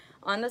here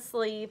on the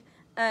sleeve.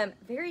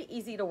 Very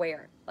easy to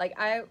wear. Like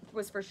I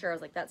was for sure, I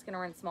was like, that's gonna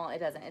run small. It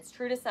doesn't. It's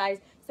true to size.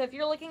 So if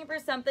you're looking for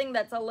something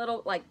that's a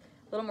little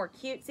more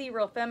cutesy,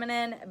 real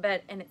feminine,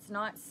 and it's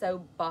not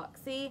so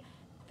boxy,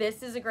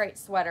 this is a great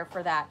sweater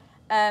for that.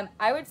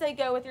 I would say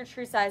go with your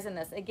true size in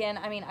this. Again,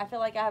 I mean, I feel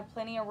like I have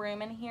plenty of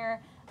room in here.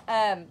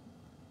 I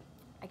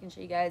can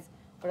show you guys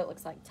what it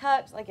looks like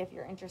tucked. Like if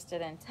you're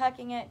interested in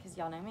tucking it, because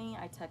y'all know me,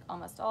 I tuck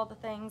almost all the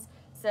things.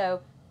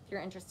 So if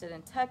you're interested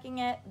in tucking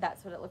it,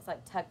 that's what it looks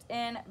like tucked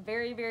in.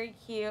 Very, very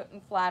cute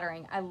and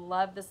flattering. I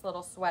love this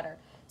little sweater.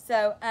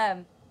 So,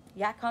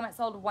 yeah, comment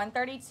sold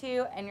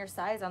 132, and your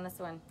size on this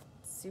one,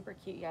 super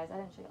cute, you guys. I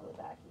didn't show you the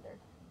back either.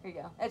 Here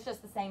you go. It's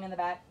just the same in the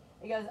back.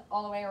 It goes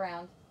all the way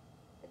around.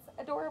 It's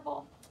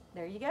adorable.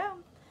 There you go.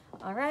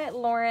 All right,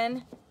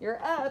 Lauren,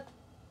 you're up.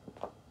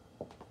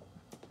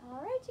 All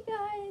right, you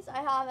guys.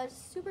 I have a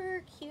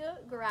super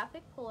cute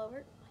graphic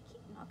pullover. I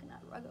keep knocking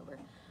that rug over.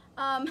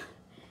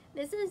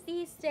 This is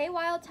the Stay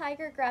Wild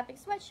Tiger graphic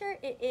sweatshirt.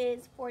 It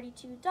is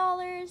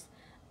 $42,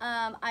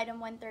 item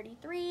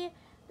 133.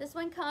 This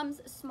one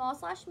comes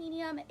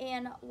small/medium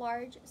and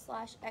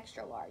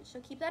large/extra large.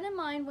 So keep that in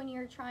mind when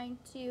you're trying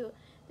to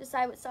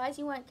decide what size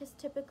you want, because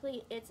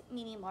typically it's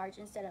medium large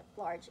instead of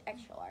large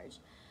extra large.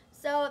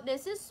 So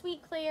this is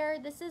Sweet Claire.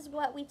 This is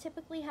what we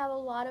typically have a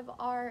lot of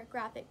our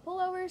graphic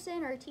pullovers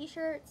in, or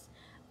t-shirts.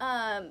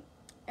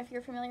 If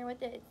you're familiar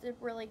with it, it's a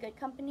really good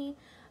company.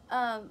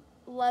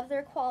 Love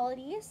their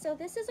quality. So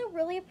this is a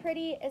really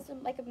pretty, it's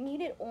like a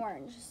muted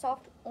orange,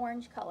 soft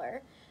orange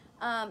color.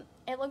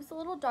 It looks a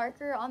little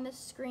darker on the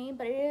screen,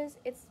 but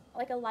it's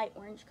like a light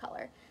orange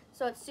color.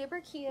 So it's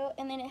super cute.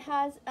 And then it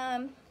has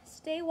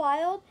Stay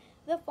Wild.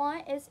 The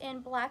font is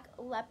in black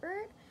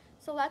leopard.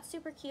 So that's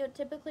super cute.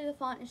 Typically the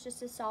font is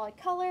just a solid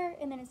color,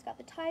 and then it's got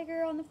the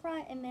tiger on the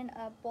front and then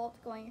a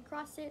bolt going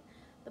across it.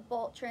 The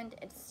bolt trend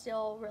is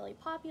still really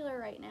popular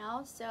right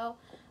now. So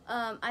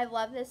I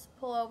love this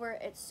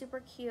pullover. It's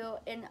super cute,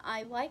 and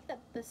I like that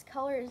this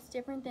color is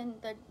different than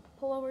the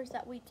pullovers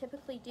that we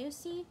typically do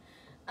see.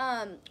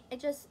 It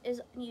just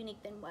is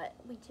unique than what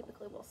we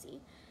typically will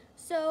see.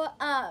 So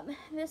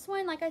this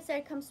one, like I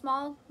said, comes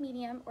small,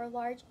 medium, or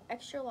large,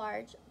 extra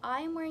large.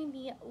 I am wearing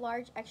the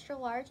large, extra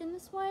large in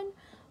this one.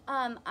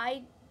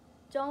 I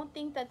don't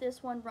think that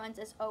this one runs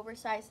as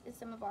oversized as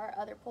some of our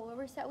other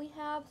pullovers that we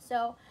have.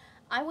 So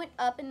I went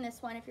up in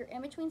this one. If you're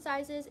in between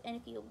sizes and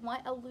if you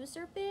want a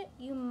looser fit,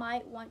 you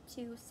might want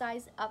to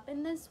size up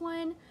in this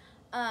one,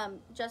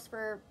 just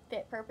for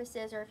fit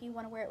purposes, or if you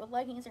want to wear it with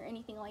leggings or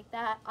anything like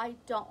that. I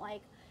don't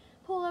like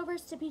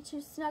pullovers to be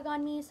too snug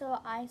on me, so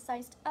I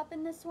sized up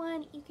in this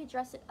one. You could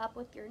dress it up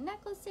with your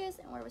necklaces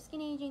and wear it with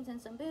skinny jeans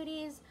and some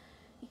booties.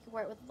 You can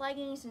wear it with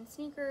leggings and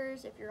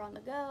sneakers if you're on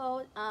the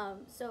go.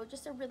 So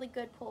just a really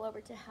good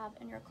pullover to have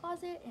in your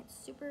closet. It's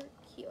super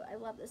cute. I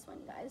love this one,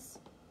 guys.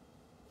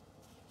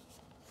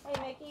 Hey,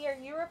 Mickey, are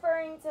you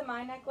referring to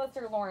my necklace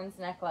or Lauren's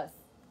necklace?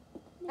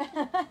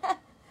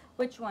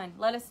 Which one?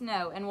 Let us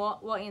know, and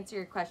we'll answer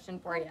your question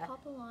for you.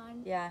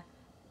 Papillon. Yeah.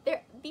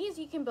 These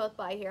you can both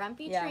buy here. I'm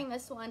featuring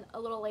this one a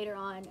little later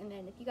on, and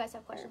then if you guys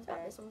have questions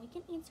about this one, we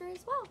can answer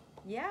as well.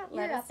 Yeah,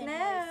 You're let up us anyway,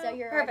 know. so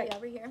you're already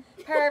over here.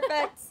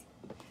 Perfect.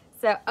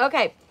 So,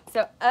 okay.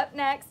 So, up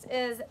next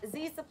is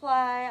Z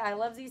Supply. I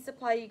love Z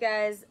Supply, you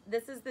guys.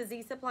 This is the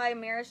Z Supply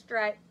Mira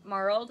Stripe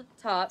Marled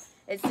Top.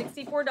 It's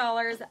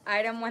 $64,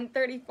 item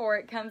 134.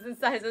 It comes in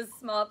sizes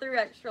small through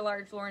extra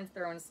large. Lauren's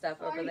throwing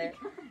stuff over there.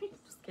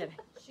 Just kidding.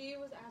 She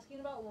was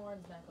asking about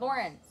Lauren's necklace.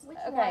 Lauren. Which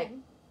Okay.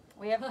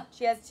 one?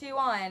 She has two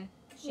on.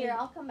 Here,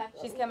 I'll come back.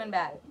 She's coming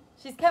back.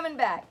 She's coming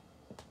back.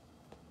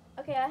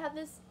 Okay, I have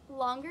this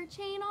longer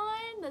chain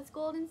on that's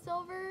gold and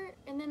silver,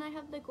 and then I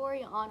have the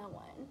Goriana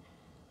one.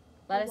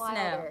 Let us know.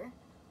 Wilder.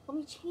 Let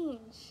me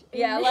change.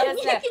 Yeah, And let then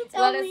us you know. can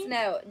tell Let me. us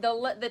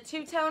know. The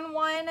two-tone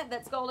one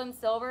that's gold and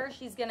silver,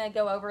 she's going to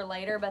go over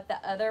later. But the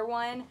other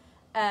one,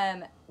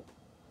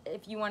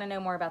 if you want to know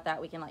more about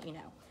that, we can let you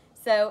know.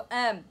 So,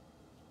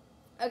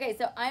 okay,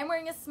 so I'm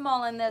wearing a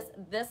small in this.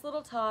 This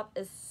little top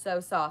is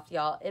so soft,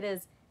 y'all. It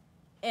is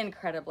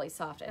incredibly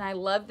soft. And I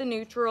love the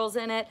neutrals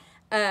in it.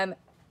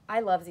 I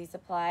love Z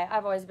Supply.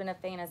 I've always been a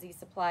fan of Z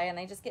Supply, and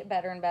they just get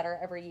better and better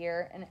every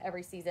year and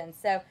every season.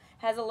 So,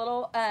 has a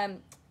little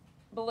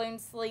balloon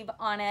sleeve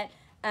on it,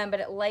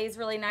 but it lays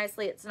really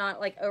nicely. It's not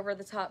like over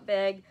the top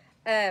big.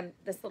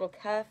 This little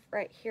cuff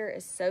right here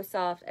is so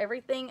soft.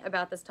 Everything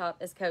about this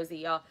top is cozy,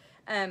 y'all.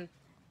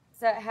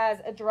 So it has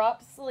a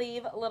drop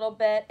sleeve a little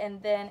bit,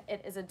 and then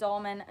it is a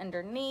dolman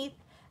underneath.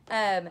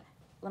 Let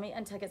me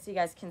untuck it so you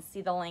guys can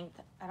see the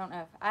length. I don't know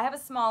if I have a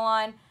small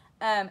on.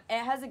 It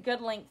has a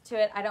good length to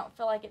it. I don't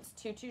feel like it's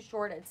too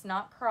short. It's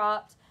not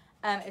cropped.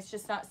 It's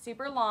just not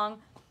super long.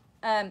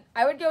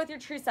 I would go with your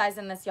true size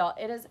in this, y'all.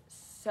 It is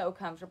so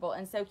comfortable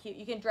and so cute.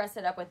 You can dress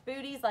it up with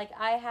booties like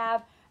I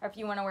have, or if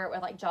you want to wear it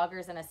with like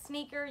joggers and a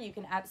sneaker, you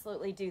can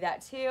absolutely do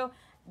that too.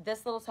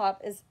 This little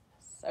top is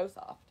so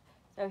soft.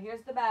 So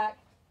here's the back.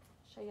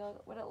 Show you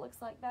what it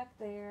looks like back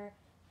there.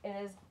 It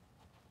is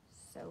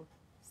so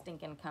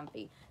stinking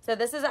comfy. So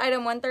this is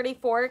item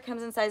 134. It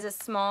comes in sizes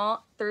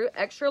small through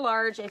extra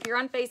large. If you're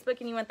on Facebook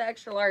and you want the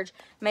extra large,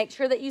 make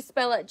sure that you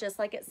spell it just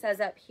like it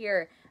says up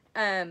here,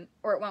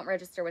 or it won't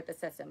register with the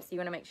system. So you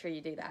want to make sure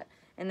you do that.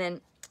 And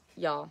then,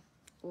 y'all,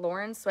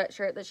 Lauren's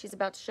sweatshirt that she's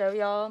about to show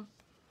y'all,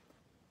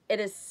 it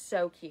is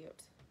so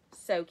cute.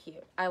 So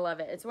cute. I love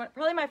it. It's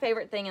probably my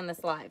favorite thing in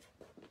this live.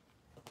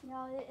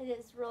 No, it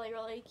is really,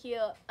 really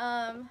cute.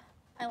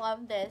 I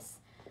love this.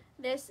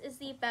 This is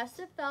the Best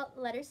of Felt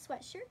leather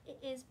sweatshirt. It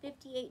is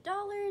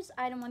 $58,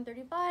 item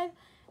 135,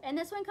 and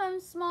this one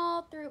comes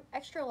small through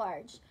extra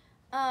large.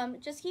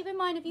 Just keep in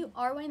mind, if you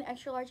are wearing the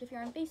extra large, if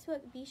you're on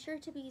Facebook, be sure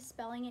to be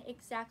spelling it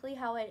exactly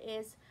how it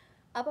is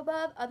up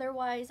above.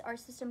 Otherwise, our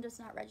system does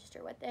not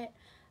register with it.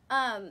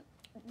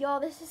 Y'all,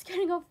 this is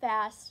gonna go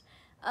fast.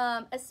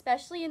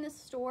 Especially in the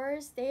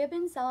stores, they have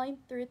been selling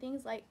through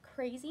things like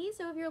crazy.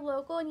 So if you're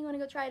local and you want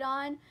to go try it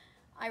on,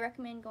 I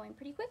recommend going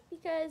pretty quick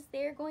because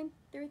they're going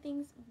through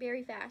things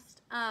very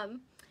fast.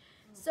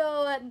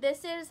 So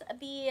this is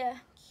the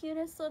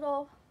cutest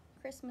little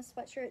Christmas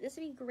sweatshirt. This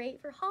would be great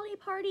for holiday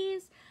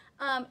parties.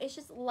 It's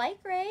just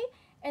light gray,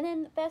 and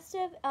then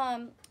festive.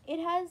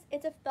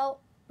 It's a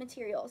felt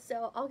material,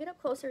 so I'll get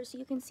up closer so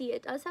you can see.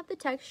 It does have the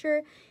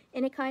texture,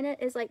 and it kind of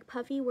is like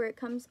puffy where it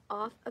comes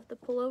off of the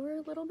pullover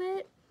a little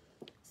bit.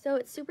 So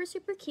it's super,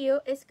 super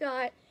cute. It's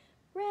got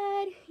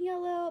red,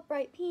 yellow,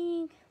 bright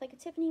pink, like a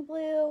Tiffany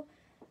blue,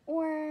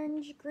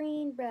 orange,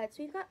 green, red.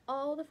 So you've got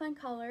all the fun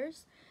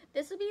colors.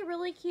 This would be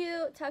really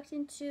cute tucked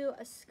into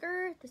a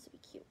skirt. This would be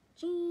cute with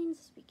jeans.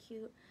 This would be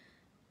cute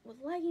with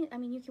leggings. I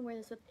mean, you can wear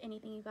this with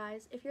anything, you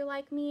guys. If you're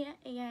like me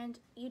and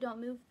you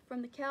don't move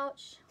from the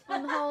couch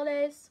on the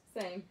holidays,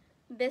 Same.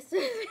 this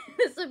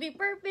would be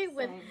perfect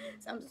with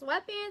some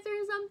sweatpants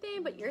or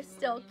something, but you're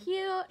still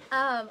cute.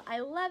 I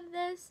love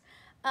this.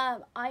 I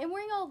am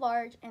wearing a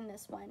large in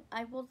this one.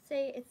 I will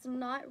say it's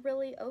not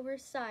really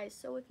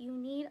oversized, so if you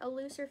need a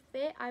looser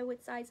fit, I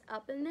would size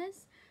up in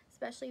this,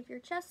 especially if you're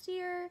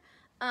chestier.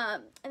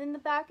 And then the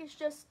back is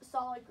just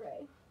solid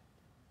gray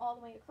all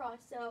the way across.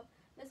 So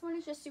this one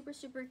is just super,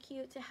 super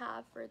cute to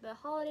have for the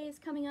holidays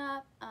coming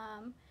up.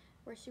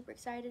 We're super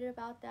excited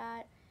about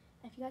that.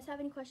 If you guys have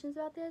any questions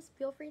about this,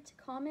 feel free to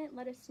comment.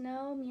 Let us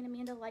know. Me and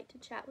Amanda like to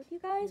chat with you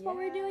guys while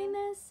we're doing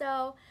this.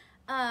 So,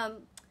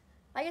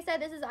 like I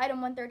said, this is item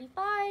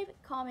 135.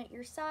 Comment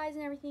your size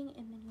and everything,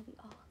 and then you'll be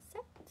all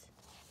set.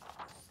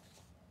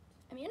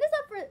 Amanda's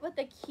up with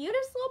the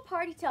cutest little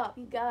party top,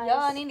 you guys. Y'all,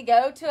 I need to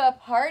go to a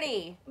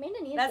party.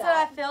 Amanda needs That's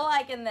that. what I feel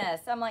like in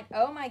this. I'm like,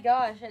 oh my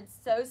gosh, it's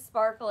so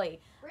sparkly.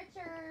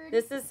 Richard.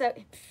 This is so...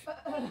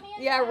 Amanda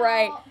Yeah,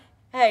 right. out.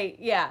 Hey,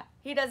 yeah,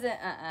 he doesn't,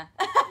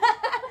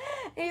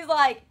 He's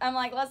like, I'm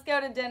like, let's go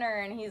to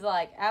dinner, and he's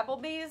like,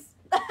 Applebee's?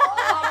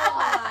 Oh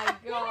my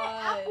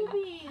god.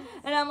 Applebee's.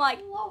 And I'm like,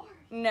 Lord.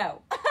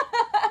 no.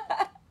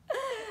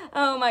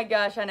 Oh my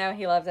gosh, I know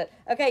he loves it.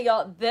 Okay,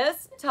 y'all,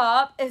 this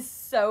top is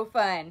so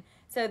fun.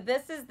 So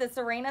this is the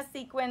Serena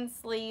Sequin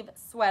Sleeve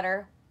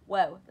Sweater.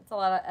 Whoa, that's a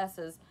lot of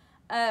S's.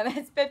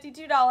 It's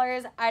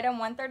 $52. Item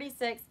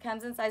 136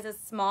 comes in sizes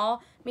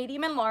small,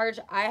 medium, and large.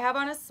 I have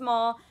on a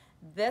small.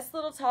 This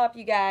little top,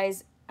 you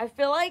guys, I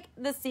feel like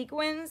the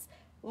sequins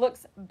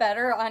looks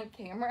better on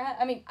camera.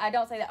 I mean, I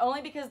don't say that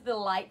only because the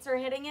lights are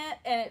hitting it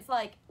and it's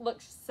like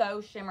looks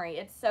so shimmery.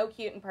 It's so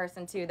cute in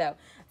person too though.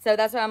 So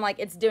that's why I'm like,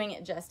 it's doing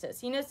it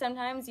justice. You know,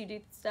 sometimes you do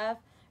stuff,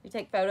 you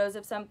take photos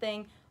of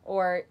something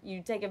or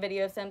you take a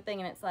video of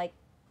something and it's like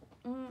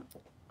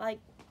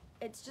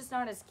it's just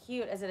not as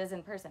cute as it is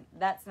in person.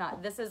 That's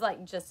not. This is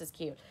like just as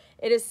cute.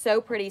 It is so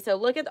pretty. So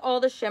look at all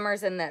the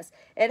shimmers in this.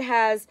 It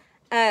has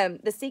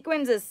the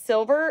sequins is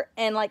silver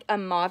and like a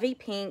mauvey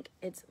pink.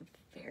 It's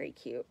very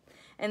cute.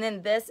 And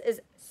then this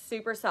is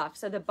super soft.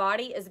 So the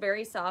body is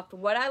very soft.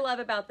 What I love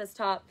about this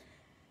top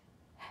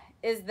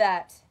is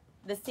that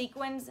the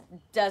sequins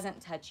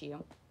doesn't touch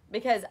you.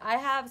 Because I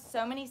have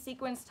so many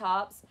sequins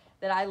tops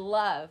that I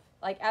love,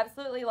 like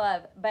absolutely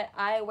love, but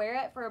I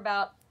wear it for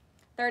about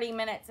 30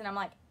 minutes and I'm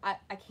like,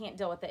 I can't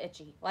deal with the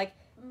itchy, like,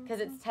 because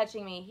it's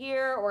touching me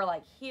here or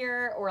like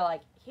here or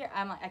like here.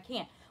 I'm like, I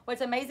can't.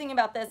 What's amazing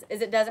about this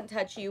is it doesn't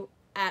touch you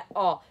at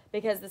all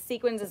because the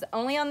sequins is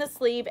only on the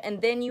sleeve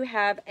and then you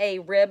have a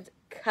ribbed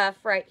cuff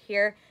right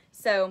here.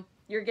 So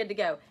you're good to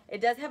go. It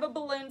does have a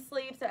balloon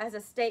sleeve, so it has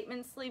a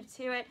statement sleeve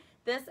to it.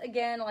 This,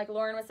 again, like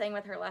Lauren was saying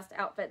with her last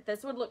outfit,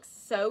 this would look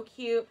so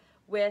cute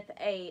with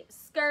a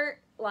skirt,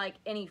 like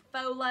any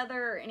faux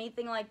leather or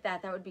anything like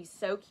that. That would be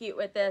so cute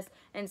with this.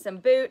 And some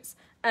boots.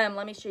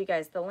 Let me show you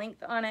guys the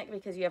length on it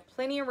because you have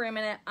plenty of room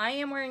in it. I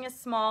am wearing a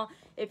small.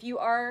 If you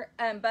are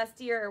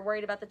bustier or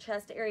worried about the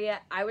chest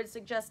area, I would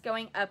suggest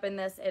going up in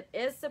this. It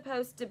is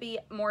supposed to be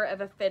more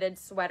of a fitted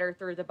sweater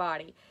through the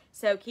body.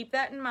 So keep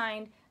that in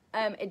mind.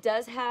 It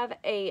does have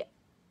a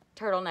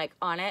turtleneck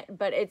on it,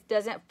 but it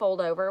doesn't fold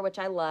over, which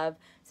I love.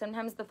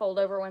 Sometimes the fold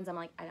over ones, I'm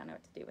like, I don't know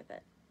what to do with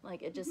it.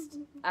 Like it just,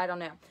 I don't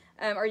know.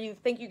 Or you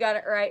think you got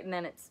it right and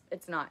then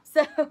it's not.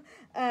 So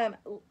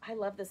I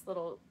love this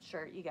little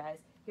shirt, you guys.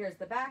 Here's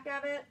the back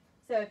of it.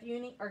 So if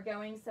you are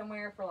going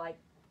somewhere for like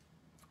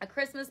a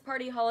Christmas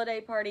party,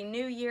 holiday party,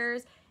 New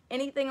Year's,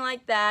 anything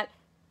like that,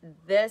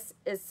 this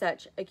is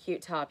such a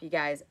cute top, you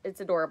guys.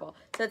 It's adorable.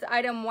 So it's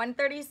item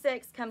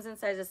 136, comes in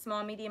sizes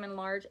small, medium, and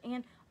large.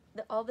 And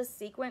all the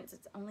sequins,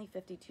 it's only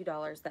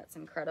 $52. That's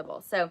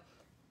incredible. So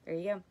there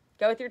you go.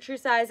 Go with your true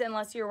size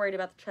unless you're worried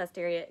about the chest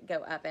area,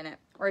 go up in it.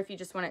 Or if you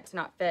just want it to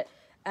not fit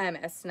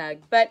as snug.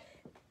 But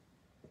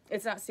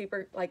it's not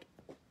super, like,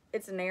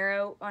 it's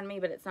narrow on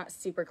me, but it's not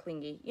super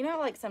clingy. You know,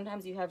 like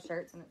sometimes you have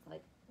shirts and it's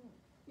like,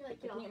 You're like,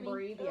 I get off can't me.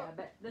 breathe. Yeah,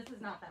 but this is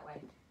not that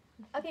way.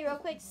 Okay, real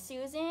quick,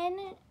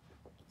 Susan,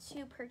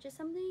 to purchase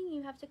something,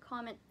 you have to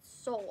comment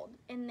sold,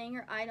 and then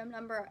your item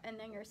number, and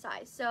then your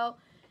size. So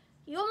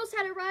you almost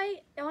had it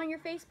right on your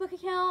Facebook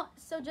account,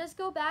 so just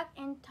go back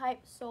and type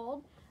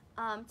sold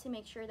to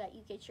make sure that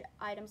you get your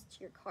items to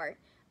your cart.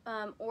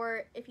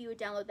 Or if you would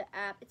download the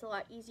app, it's a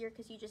lot easier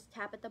because you just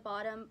tap at the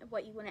bottom of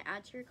what you want to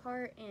add to your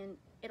cart, and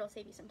it'll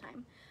save you some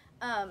time.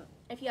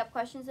 If you have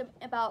questions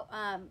about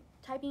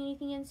typing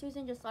anything in,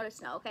 Susan, just let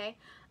us know, okay?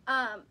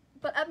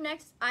 But up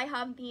next, I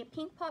have the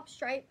Pink Pop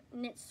Stripe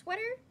Knit Sweater.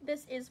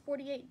 This is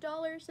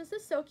 $48. This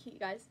is so cute,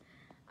 guys.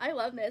 I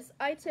love this.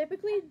 I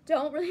typically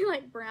don't really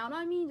like brown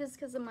on me just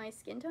because of my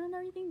skin tone and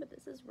everything, but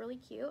this is really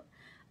cute.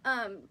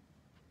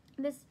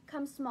 This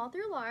comes small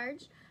through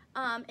large,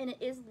 and it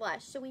is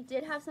Lush. So we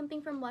did have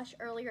something from Lush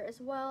earlier as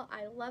well.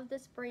 I love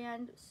this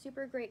brand.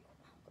 Super great.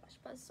 Oh gosh,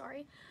 Buzz,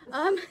 sorry.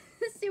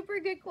 Super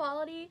good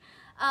quality.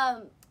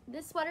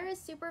 This sweater is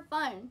super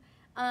fun.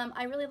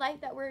 I really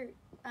like that we're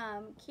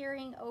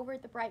carrying over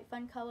the bright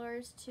fun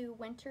colors to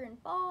winter and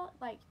fall.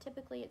 Like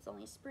typically it's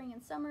only spring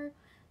and summer,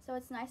 so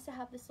it's nice to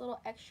have this little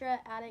extra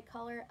added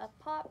color of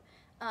pop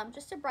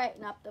just to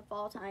brighten up the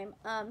fall time.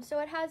 So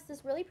it has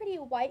this really pretty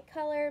white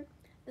color,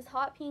 this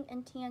hot pink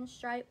and tan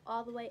stripe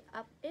all the way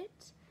up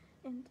it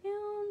and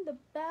down the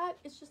back.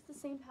 It's just the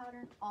same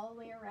pattern all the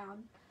way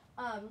around.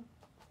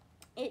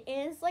 It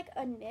is like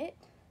a knit,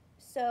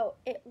 so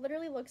it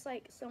literally looks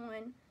like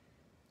someone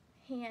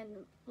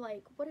hand,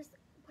 like, what is that?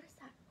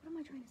 What am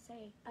I trying to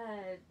say?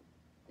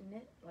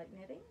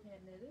 Knitting? Yeah,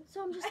 knitted.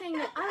 So I'm just saying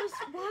that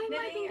why am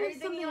I thinking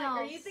of something else?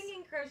 Are you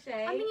thinking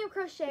crochet? I'm thinking of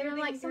crochet, and I'm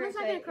like, someone's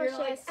not going to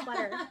crochet a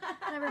sweater.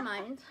 Never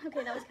mind.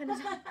 Okay, that was kind of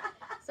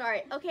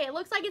sorry. Okay, it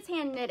looks like it's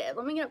hand knitted.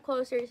 Let me get up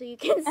closer so you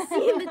can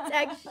see the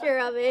texture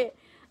of it.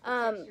 The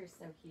texture's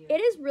so cute.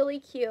 It is really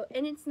cute,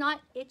 and it's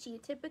not itchy.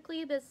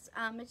 Typically, this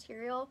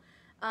material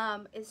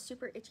is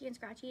super itchy and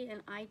scratchy,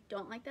 and I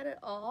don't like that at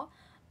all.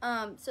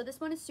 So this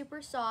one is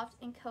super soft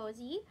and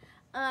cozy.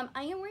 I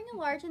am wearing a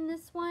large in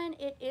this one.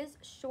 It is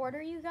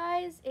shorter, you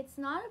guys. It's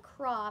not a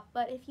crop,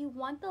 but if you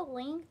want the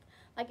length,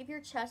 like if you're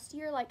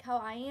chestier like how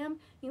I am,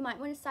 you might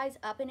want to size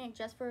up in it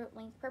just for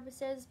length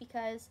purposes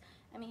because,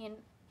 I mean,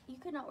 you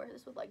could not wear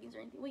this with leggings or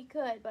anything. Well, you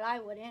could, but I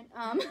wouldn't.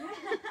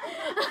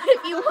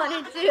 If you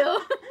wanted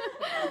to.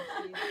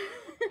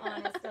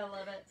 Honest, I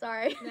love it.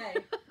 Sorry. No.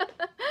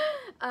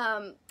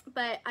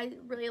 But I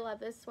really love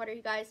this sweater,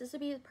 you guys. This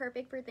would be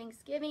perfect for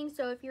Thanksgiving.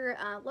 So if you're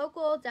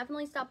local,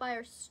 definitely stop by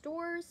our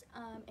stores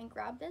and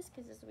grab this,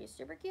 because this will be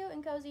super cute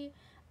and cozy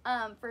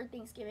for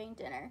Thanksgiving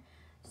dinner.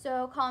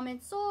 So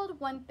comment sold,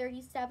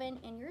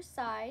 $137 in your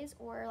size,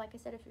 or like I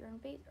said, if you're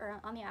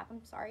on the app,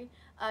 I'm sorry,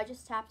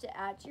 just tap to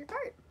add to your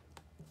cart.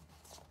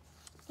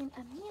 And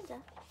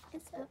Amanda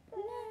is up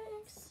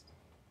next.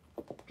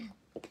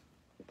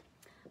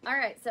 All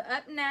right, so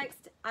up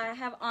next, I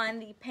have on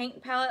the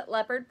Paint Palette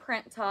Leopard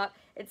Print Top.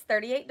 It's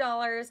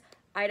 $38.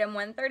 Item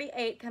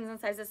 138 comes in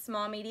sizes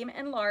small, medium,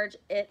 and large.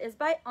 It is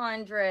by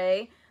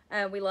Andre.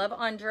 We love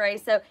Andre.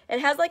 So it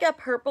has like a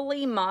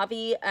purpley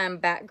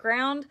mauve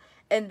background,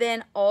 and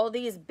then all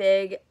these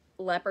big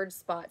leopard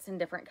spots in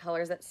different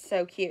colors. That's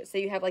so cute. So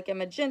you have like a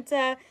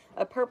magenta,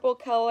 a purple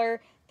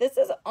color. This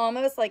is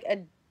almost like a,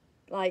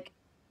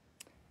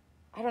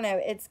 I don't know,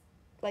 it's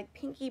like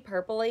pinky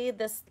purpley,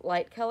 this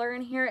light color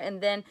in here,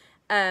 and then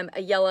a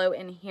yellow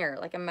in here,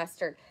 like a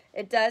mustard.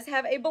 It does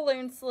have a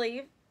balloon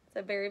sleeve,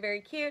 so very,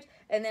 very cute,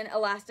 and then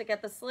elastic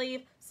at the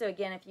sleeve. So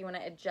again, if you want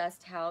to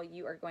adjust how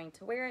you are going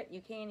to wear it,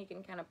 you can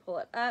kind of pull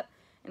it up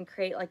and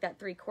create like that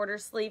 3/4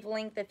 sleeve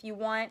length if you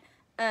want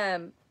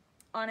on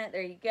it.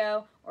 There you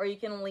go. Or you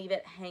can leave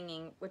it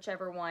hanging,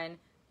 whichever one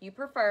you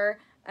prefer.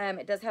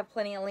 It does have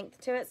plenty of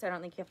length to it, so I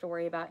don't think you have to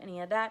worry about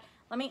any of that.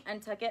 Let me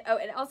untuck it. Oh,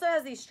 it also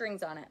has these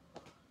strings on it,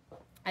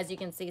 as you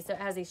can see. So it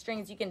has these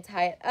strings. You can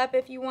tie it up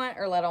if you want,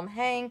 or let them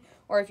hang,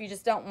 or if you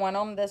just don't want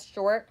them this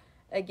short,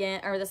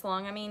 again, or this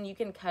long, I mean, you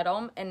can cut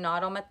them and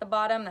knot them at the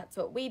bottom. That's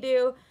what we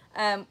do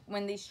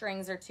when these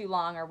strings are too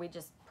long, or we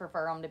just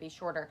prefer them to be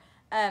shorter.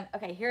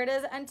 Okay, here it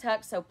is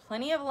untucked, so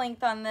plenty of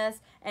length on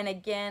this. And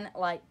again,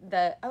 like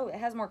it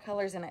has more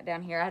colors in it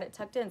down here. I had it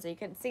tucked in so you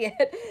couldn't see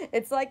it.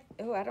 It's like,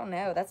 oh, I don't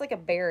know. That's like a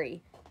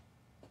berry,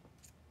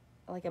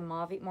 like a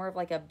mauve, more of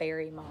like a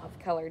berry mauve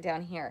color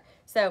down here.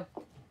 So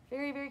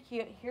very, very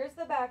cute. Here's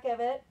the back of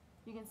it.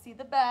 You can see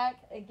the back.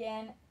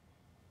 Again,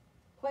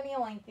 plenty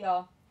of length,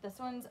 y'all. This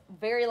one's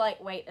very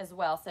lightweight as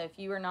well. So if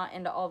you are not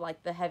into all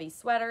like the heavy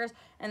sweaters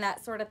and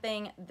that sort of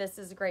thing, this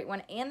is a great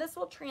one. And this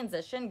will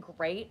transition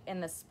great in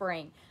the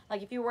spring.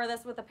 Like if you wore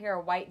this with a pair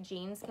of white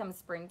jeans come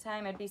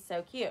springtime, it'd be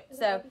so cute.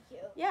 So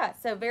yeah,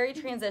 so very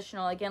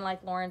transitional. Again,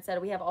 like Lauren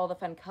said, we have all the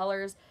fun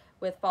colors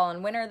with fall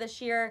and winter this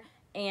year,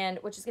 and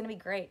which is going to be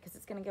great because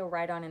it's going to go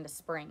right on into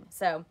spring.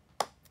 So,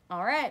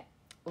 all right,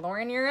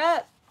 Lauren, you're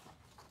up.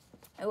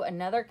 Oh,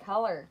 another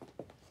color.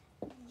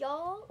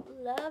 Y'all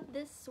love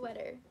this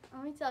sweater.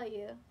 Let me tell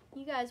you,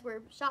 you guys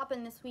were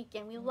shopping this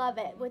weekend. We love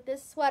it with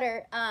this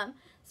sweater.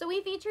 So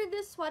we featured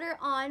this sweater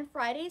on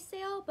Friday's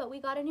sale, but we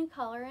got a new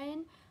color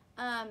in,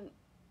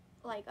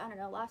 like, I don't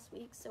know, last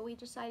week. So we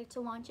decided to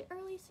launch it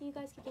early so you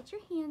guys could get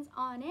your hands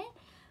on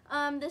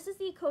it. This is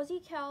the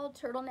Cozy Cow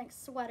turtleneck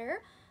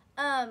sweater.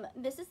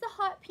 This is the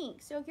hot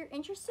pink. So if you're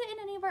interested in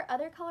any of our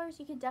other colors,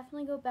 you can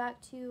definitely go back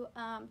to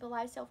the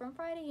live sale from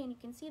Friday and you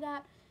can see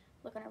that.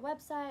 Look on our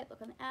website, look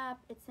on the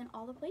app, it's in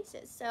all the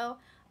places. So,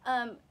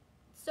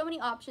 so many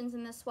options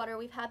in this sweater.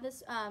 We've had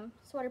this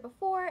sweater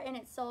before and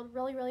it sold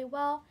really, really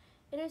well.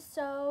 It is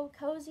so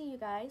cozy, you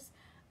guys.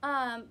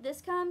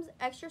 This comes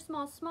extra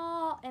small,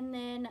 small, and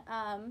then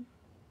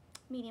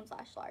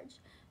medium/large.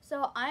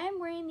 So I am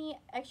wearing the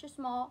extra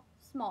small,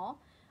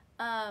 small,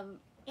 and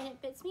it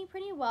fits me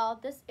pretty well.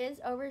 This is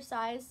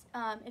oversized.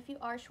 If you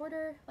are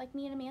shorter like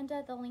me and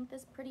Amanda, the length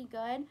is pretty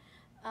good.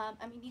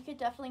 I mean, you could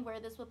definitely wear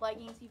this with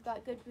leggings. You've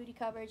got good booty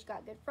coverage,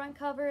 got good front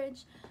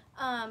coverage.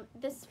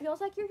 This feels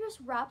like you're just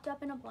wrapped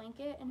up in a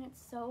blanket, and it's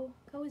so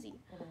cozy.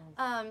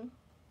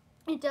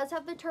 It does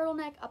have the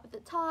turtleneck up at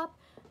the top.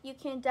 You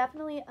can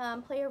definitely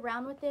play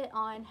around with it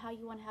on how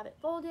you want to have it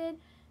folded.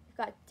 You've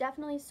got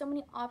definitely so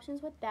many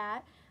options with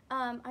that.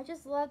 I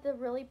just love the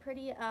really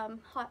pretty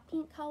hot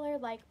pink color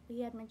like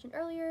we had mentioned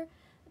earlier.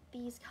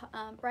 These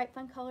bright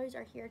fun colors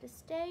are here to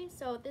stay.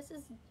 So this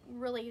is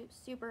really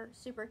super,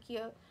 super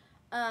cute.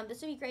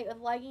 This would be great with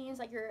leggings,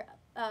 like your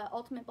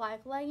ultimate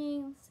black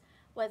leggings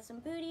with some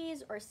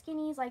booties or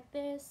skinnies like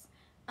this.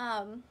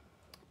 And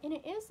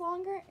it is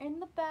longer in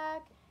the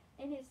back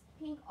and it's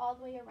pink all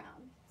the way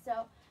around.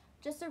 So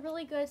just a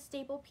really good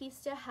staple piece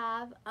to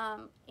have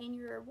in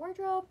your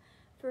wardrobe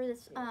for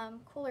this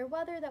cooler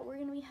weather that we're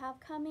going to have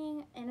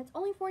coming. And it's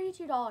only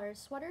 $42.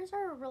 Sweaters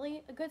are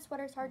really, a good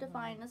sweater is hard to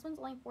find. This one's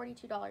only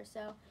 $42.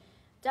 So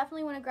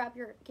definitely want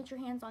to get your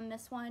hands on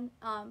this one.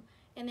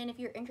 And then if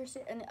you're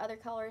interested in the other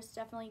colors,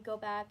 definitely go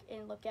back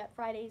and look at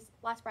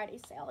last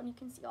Friday's sale, and you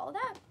can see all of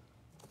that.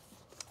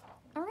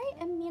 All right,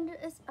 Amanda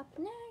is up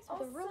next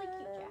with a really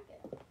cute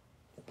jacket.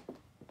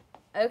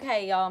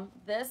 Okay, y'all,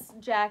 this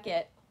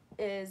jacket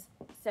is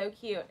so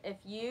cute. If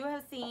you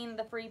have seen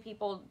the Free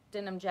People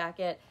denim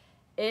jacket,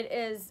 it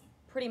is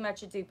pretty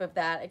much a dupe of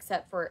that,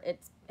 except for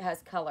it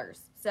has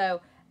colors. So,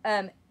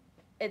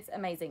 it's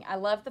amazing. I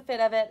love the fit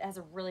of it. It has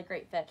a really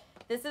great fit.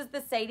 This is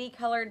the Sadie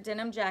colored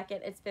denim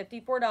jacket. It's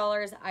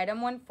 $54,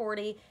 item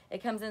 140.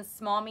 It comes in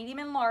small, medium,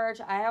 and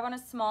large. I have on a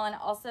small, and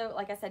also,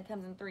 like I said,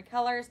 comes in 3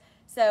 colors.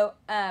 So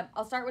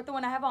I'll start with the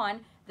one I have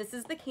on. This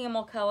is the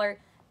camel color.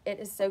 it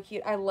is so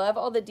cute. I love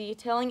all the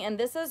detailing, and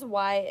this is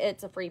why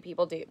it's a Free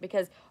People dupe,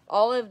 because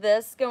all of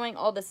this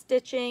all the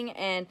stitching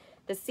and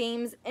the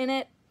seams in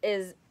it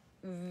is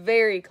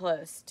very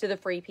close to the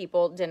Free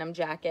People denim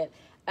jacket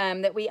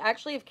that we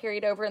actually have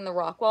carried over in the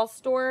Rockwall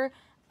store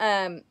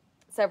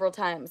several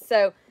times.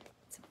 So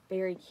it's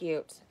very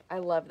cute. I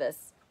love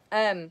this.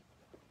 It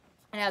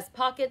has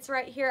pockets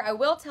right here. I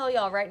will tell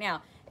y'all right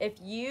now, if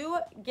you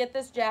get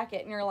this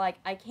jacket and you're like,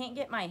 I can't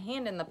get my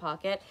hand in the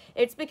pocket,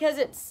 it's because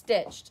it's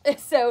stitched.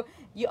 So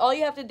all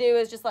you have to do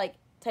is just like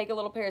take a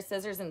little pair of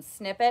scissors and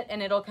snip it,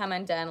 and it'll come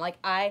undone. Like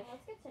That's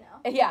good to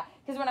know. yeah,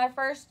 because when I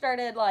first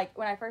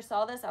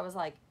saw this, I was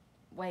like,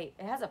 wait,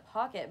 it has a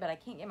pocket, but I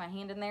can't get my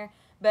hand in there.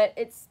 But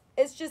it's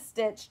just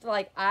stitched.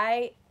 Like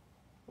I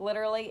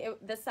literally,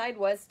 this side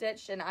was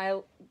stitched, and I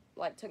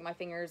like took my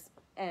fingers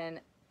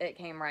and it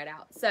came right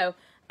out. So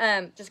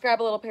just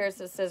grab a little pair of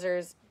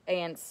scissors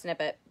and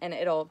snip it, and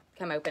it'll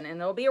come open, and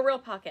it'll be a real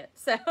pocket.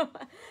 So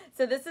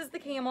this is the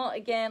camel.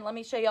 Again, let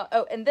me show y'all.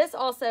 Oh, and this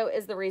also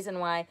is the reason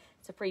why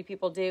it's a Free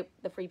People dupe.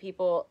 The Free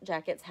People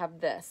jackets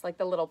have this, like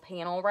the little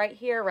panel right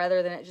here,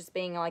 rather than it just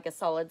being like a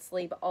solid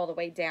sleeve all the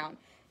way down.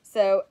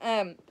 So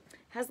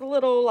has the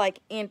little like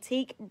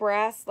antique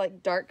brass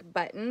like dark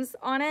buttons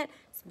on it.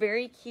 It's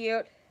very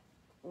cute.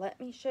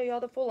 Let me show y'all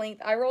the full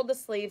length. I rolled the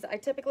sleeves. I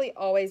typically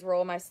always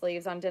roll my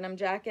sleeves on denim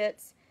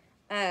jackets.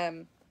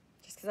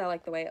 Just because I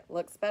like the way it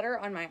looks better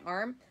on my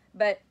arm.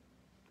 But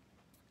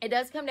it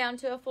does come down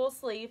to a full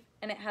sleeve,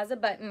 and it has a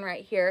button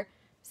right here.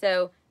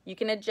 So you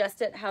can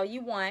adjust it how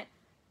you want.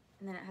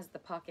 And then it has the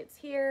pockets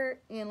here.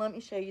 And let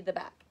me show you the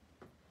back.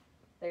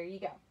 There you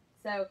go.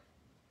 So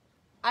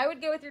I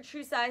would go with your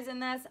true size in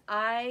this.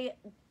 I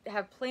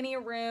have plenty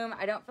of room.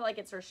 I don't feel like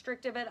it's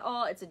restrictive at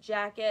all. It's a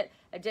jacket,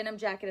 a denim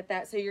jacket at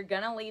that. So you're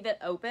going to leave it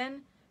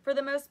open for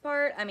the most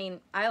part. I mean,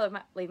 I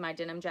leave my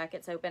denim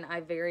jackets open. I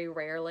very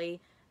rarely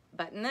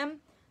button them.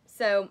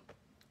 So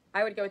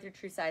I would go with your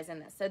true size in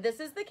this. So this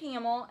is the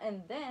camel,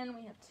 and then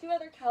we have two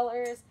other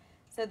colors.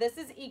 So this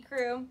is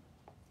ecru.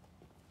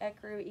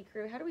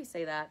 Ecru. How do we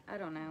say that? I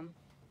don't know.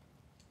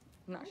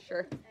 I'm not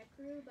sure.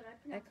 Ecru, but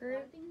I pronounce a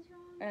lot of things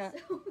wrong.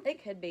 So.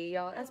 It could be,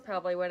 y'all. That's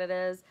probably what it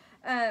is.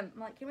 I'm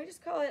like, can we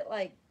just call it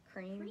like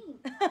cream?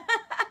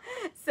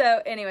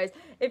 So anyways,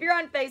 if you're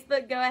on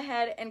Facebook, go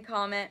ahead and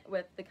comment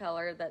with the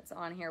color that's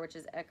on here, which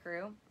is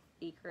ecru,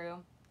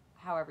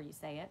 however you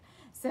say it.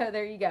 So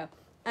there you go.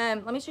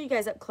 Let me show you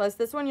guys up close.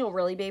 This one you'll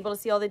really be able to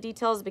see all the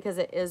details because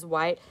it is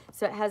white.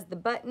 So it has the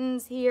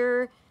buttons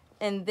here,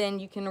 and then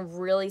you can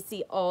really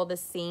see all the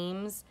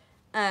seams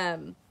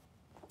in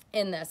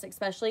this,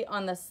 especially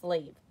on the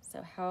sleeve.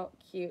 So how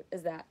cute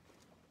is that?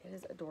 It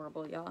is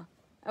adorable, y'all.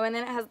 Oh, and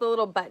then it has the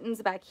little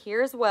buttons back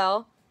here as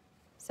well.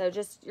 So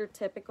just your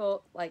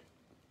typical, like,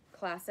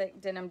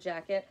 classic denim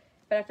jacket.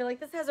 But I feel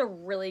like this has a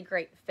really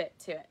great fit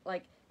to it.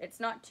 Like, it's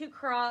not too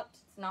cropped.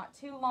 It's not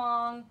too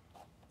long.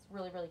 It's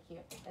really, really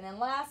cute. And then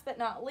last but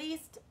not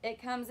least,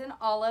 it comes in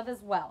olive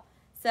as well.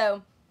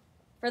 So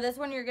for this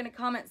one, you're going to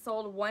comment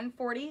sold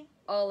 140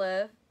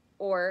 olive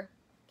or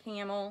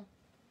camel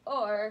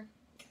or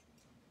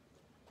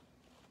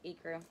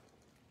ecru.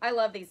 I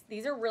love these.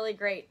 These are really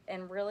great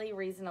and really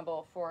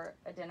reasonable for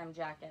a denim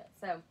jacket.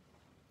 So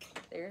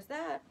there's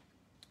that.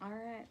 All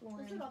right,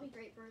 Lauren. This would all be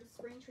great for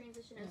spring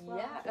transition as well.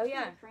 Yeah. Just Oh,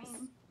 yeah.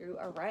 Cream. You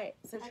are right.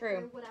 So Ecru,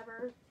 true.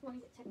 Whatever. You want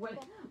to get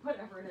technical?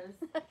 Whatever it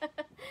is.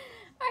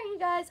 Alright, you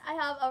guys, I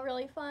have a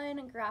really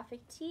fun graphic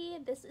tee.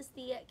 This is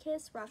the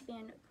Kiss Rock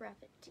Band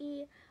graphic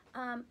tee.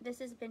 This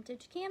is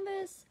vintage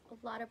canvas.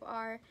 A lot of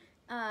our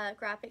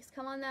graphics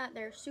come on that.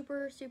 They're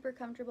super, super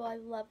comfortable. I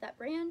love that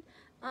brand.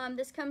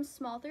 This comes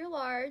small through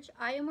large.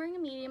 I am wearing a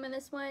medium in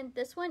this one.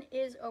 This one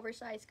is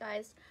oversized,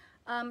 guys.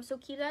 So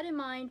keep that in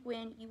mind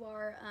when you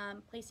are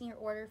placing your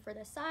order for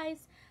the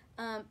size.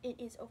 It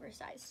is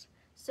oversized.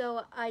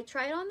 So I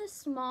tried on the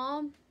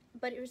small,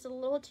 but it was a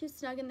little too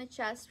snug in the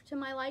chest to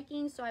my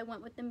liking, so I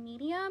went with the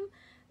medium.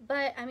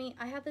 But I mean,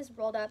 I have this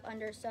rolled up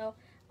under, so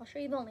I'll show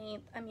you the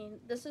length. I mean,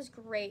 this is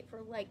great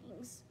for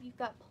leggings. You've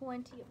got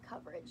plenty of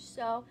coverage.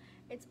 So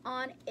it's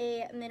on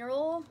a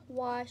mineral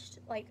washed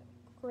like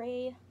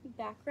gray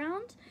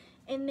background,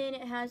 and then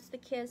it has the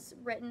Kiss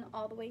written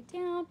all the way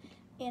down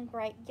in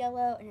bright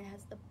yellow, and it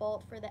has the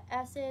bolt for the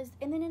S's,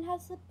 and then it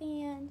has the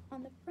band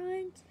on the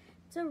front.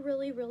 It's a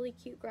really, really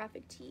cute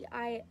graphic tee.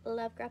 I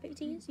love graphic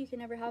tees. You can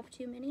never have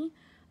too many.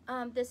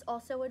 This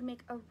also would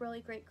make a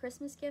really great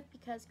Christmas gift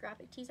because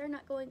graphic tees are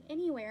not going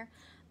anywhere.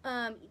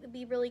 It would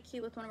be really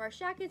cute with one of our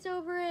jackets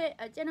over it,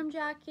 a denim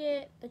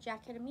jacket, the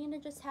jacket Amanda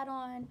just had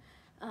on.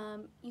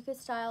 You could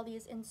style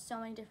these in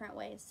so many different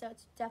ways, so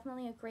it's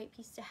definitely a great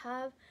piece to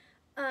have.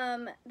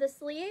 The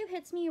sleeve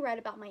hits me right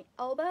about my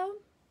elbow,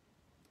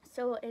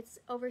 so it's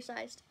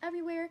oversized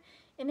everywhere,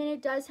 and then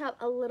it does have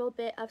a little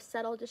bit of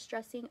subtle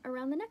distressing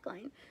around the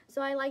neckline,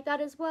 so I like that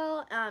as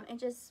well. It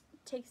just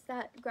takes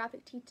that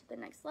graphic tee to the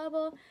next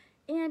level,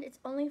 and it's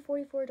only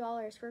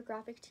 $44 for a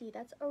graphic tee.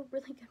 That's a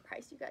really good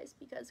price, you guys,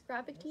 because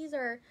graphic tees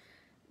are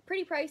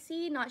pretty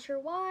pricey, not sure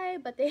why,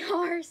 but they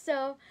are.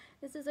 So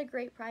this is a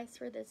great price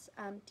for this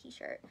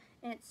t-shirt,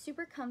 and it's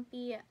super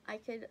comfy.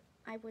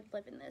 I would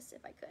live in this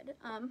if I could.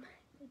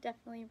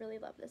 Definitely really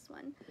love this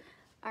one.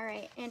 All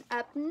right, and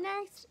up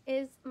next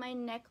is my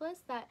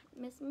necklace that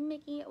Miss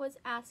Mickey was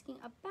asking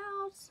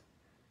about.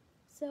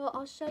 So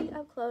I'll show you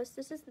up close.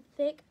 This is the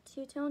thick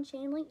two-tone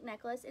chain link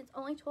necklace. It's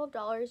only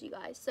 $12, you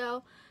guys.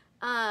 So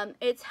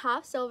it's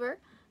half silver,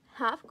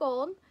 half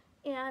gold.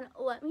 And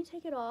let me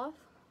take it off,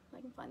 if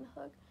I can find the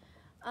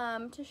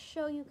hook, to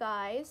show you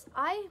guys.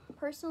 I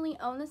personally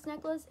own this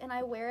necklace and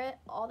I wear it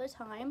all the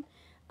time.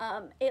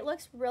 It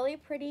looks really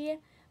pretty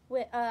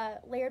with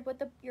layered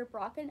with your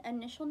Brocken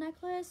initial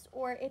necklace,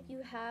 or if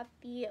you have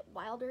the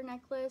Wilder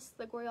necklace,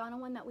 the Gorjana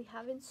one that we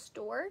have in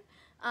store,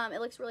 it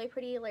looks really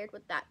pretty layered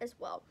with that as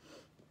well.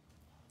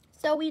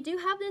 So we do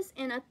have this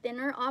in a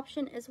thinner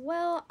option as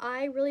well.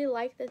 I really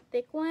like the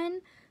thick one,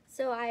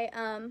 so I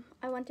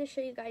want to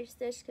show you guys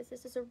this because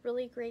this is a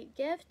really great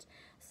gift.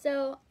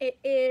 So it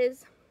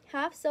is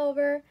half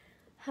silver,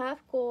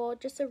 half gold,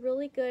 just a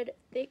really good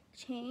thick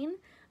chain.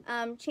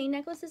 Chain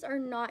necklaces are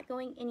not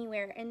going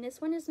anywhere, and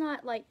this one is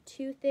not like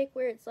too thick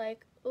where it's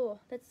like, oh,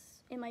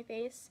 that's in my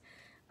face.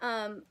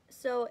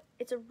 So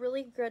it's a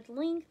really good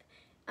length,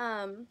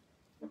 and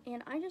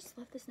I just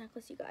love this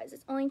necklace, you guys.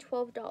 It's only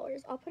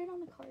 $12. I'll put it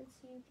on the card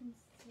so you can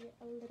see it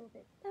a little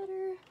bit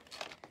better.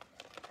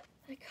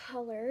 The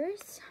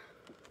colors.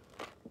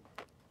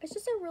 It's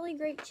just a really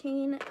great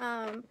chain.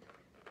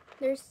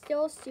 They're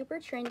still super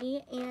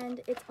trendy,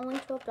 and it's only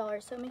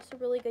 $12, so it makes a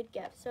really good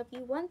gift. So if you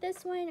want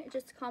this one,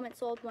 just comment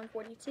sold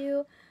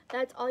 142.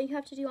 That's all you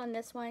have to do on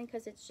this one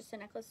because it's just a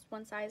necklace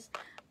one size.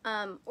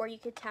 Or you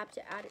could tap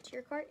to add it to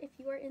your cart if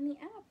you are in the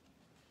app.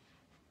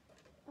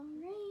 All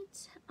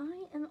right,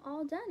 I am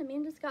all done.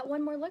 Amanda's got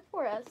one more look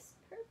for us.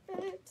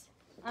 Perfect.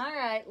 All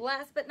right,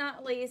 last but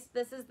not least,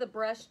 this is the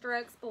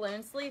Brushstrokes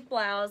balloon sleeve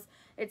blouse.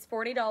 It's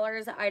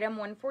 $40, item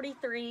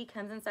 143,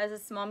 comes in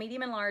sizes small,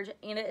 medium, and large,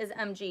 and it is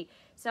MG.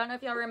 So I don't know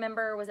if y'all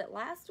remember, was it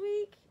last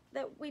week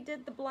that we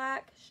did the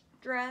black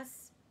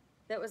dress?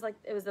 That was like,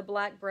 it was the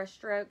black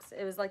Brushstrokes.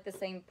 It was like the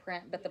same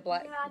print, but the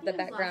black, the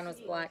background was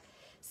black.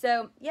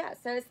 So yeah,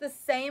 so it's the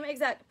same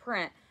exact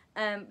print,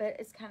 but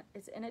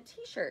it's in a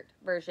t-shirt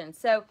version.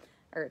 So,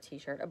 or a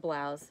t-shirt, a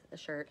blouse, a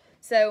shirt.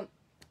 So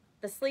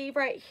the sleeve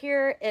right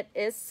here, it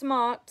is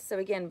smocked. So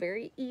again,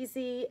 very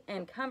easy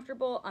and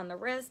comfortable on the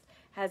wrist.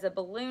 Has a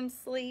balloon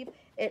sleeve.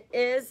 It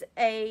is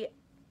a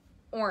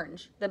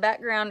orange. The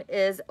background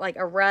is like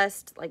a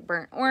rust, like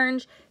burnt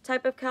orange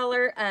type of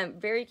color.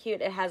 Very cute.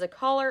 It has a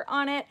collar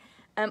on it.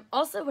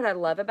 Also, what I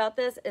love about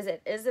this is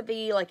it is a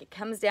V, like it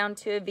comes down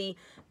to a V,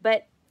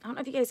 but I don't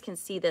know if you guys can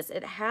see this.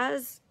 It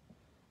has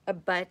a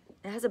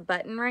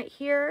button right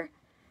here,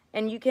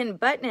 and you can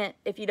button it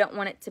if you don't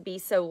want it to be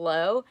so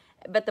low,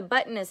 but the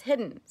button is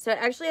hidden. So it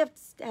actually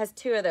has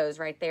two of those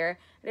right there.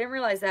 I didn't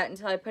realize that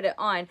until I put it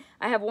on.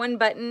 I have one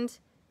buttoned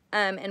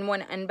and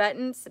one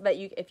unbuttoned, but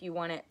if you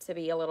want it to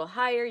be a little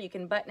higher, you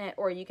can button it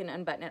or you can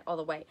unbutton it all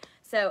the way.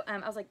 So I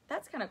was like,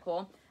 that's kind of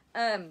cool.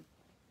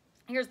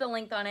 Here's the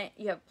length on it.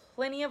 You have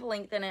plenty of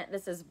length in it.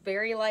 This is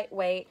very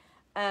lightweight,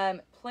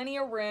 plenty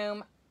of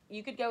room.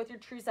 You could go with your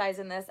true size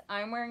in this.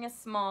 I'm wearing a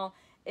small.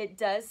 It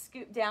does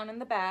scoop down in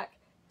the back.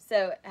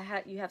 So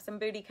you have some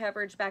booty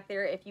coverage back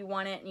there if you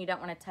want it and you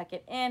don't want to tuck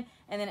it in.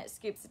 And then it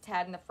scoops a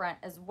tad in the front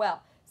as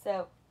well.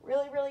 So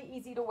really, really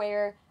easy to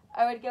wear.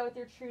 I would go with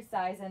your true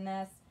size in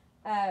this.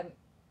 It's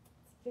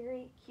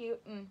very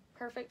cute and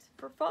perfect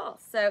for fall.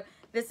 So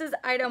this is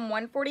item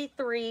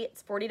 143.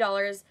 It's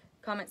 $40.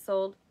 Comment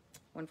sold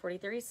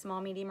 143,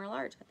 small, medium, or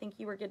large. I think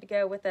you were good to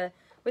go with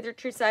your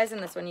true size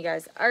in this one, you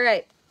guys. All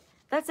right,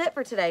 that's it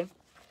for today.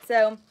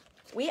 So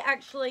we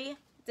actually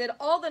did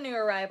all the new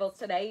arrivals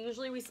today.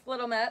 Usually we split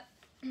them up.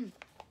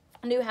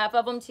 Do half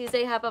of them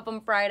Tuesday, half of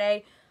them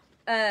Friday.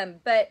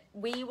 But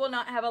we will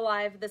not have a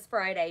live this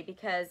Friday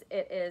because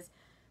it is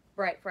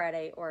Bright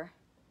Friday or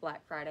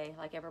Black Friday,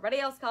 like everybody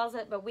else calls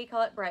it, but we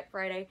call it Bright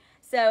Friday.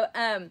 So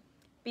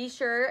be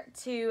sure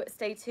to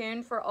stay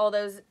tuned for all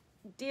those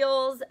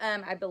deals.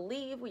 I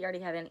believe we already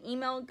had an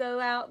email go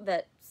out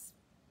that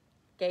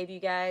gave you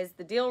guys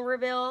the deal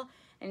reveal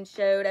and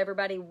showed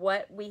everybody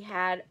what we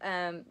had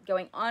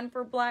going on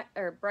for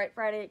Bright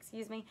Friday,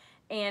 excuse me.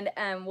 And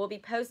we'll be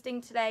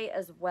posting today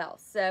as well.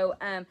 So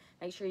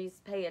make sure you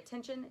pay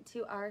attention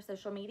to our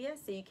social media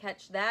so you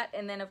catch that.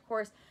 And then, of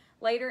course,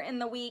 later in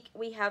the week,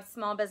 we have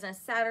Small Business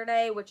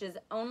Saturday, which is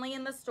only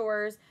in the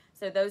stores.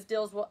 So those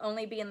deals will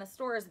only be in the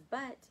stores.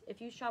 But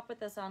if you shop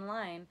with us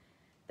online,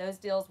 those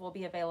deals will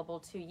be available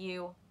to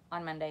you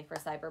on Monday for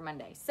Cyber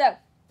Monday. So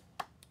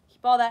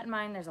keep all that in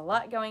mind. There's a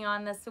lot going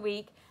on this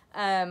week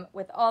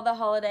with all the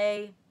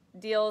holiday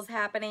deals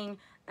happening.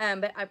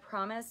 But I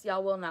promise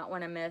y'all will not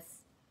want to miss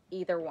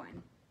either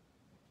one,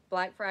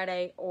 Black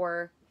Friday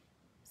or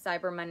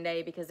Cyber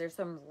Monday, because there's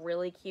some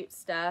really cute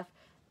stuff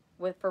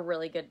for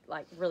really good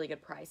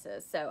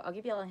prices. So I'll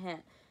give y'all a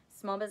hint.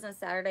 Small Business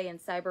Saturday and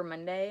Cyber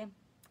Monday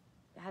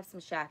have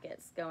some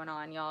shackets going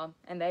on, y'all,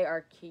 and they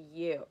are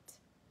cute.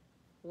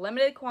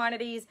 limited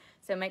quantities,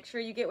 so make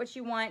sure you get what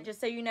you want. Just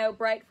so you know,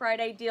 Bright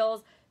Friday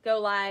deals go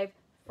live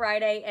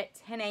Friday at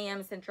 10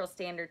 a.m. Central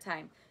Standard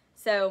Time.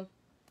 So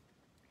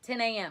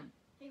 10 a.m.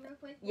 Hey, real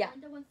quick, Yeah.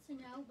 Linda wants to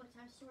know what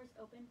time stores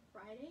open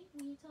Friday.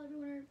 Will you tell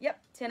everyone? Yep,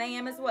 10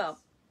 a.m. as well.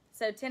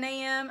 So 10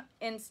 a.m.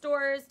 in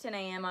stores, 10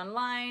 a.m.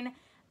 online.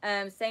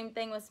 Same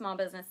thing with Small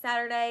Business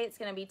Saturday. It's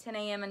going to be 10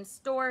 a.m. in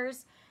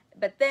stores.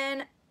 But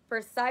then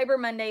for Cyber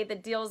Monday, the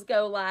deals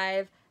go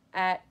live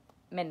at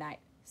midnight.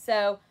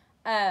 So,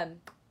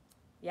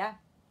 yeah,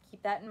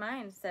 keep that in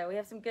mind. So we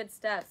have some good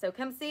stuff. So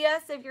come see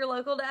us if you're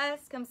local to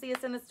us. Come see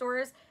us in the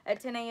stores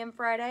at 10 a.m.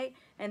 Friday.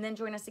 And then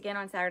join us again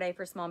on Saturday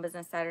for Small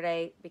Business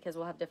Saturday because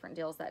we'll have different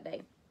deals that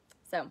day.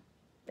 So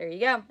there you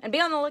go. And be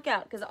on the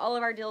lookout because all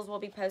of our deals will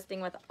be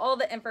posting with all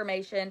the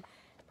information.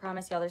 I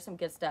promise y'all there's some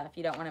good stuff.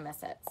 You don't want to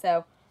miss it.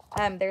 So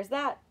there's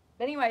that.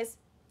 But anyways,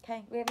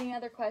 okay, we have any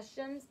other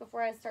questions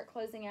before I start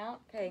closing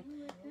out? Okay.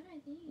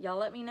 Y'all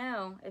let me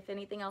know if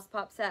anything else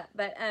pops up.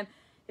 But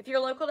if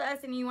you're local to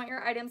us and you want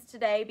your items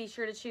today, be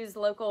sure to choose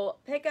local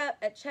pickup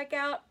at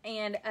checkout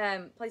and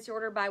place your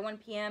order by 1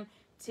 p.m.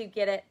 to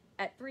get it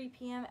at 3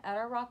 p.m. at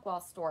our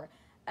Rockwall store.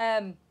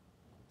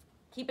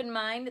 Keep in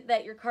mind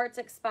that your carts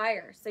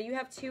expire. So you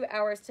have 2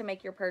 hours to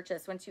make your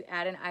purchase once you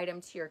add an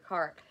item to your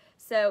cart.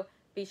 So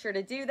be sure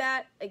to do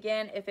that.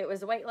 Again, if it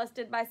was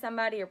waitlisted by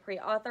somebody or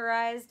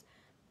pre-authorized,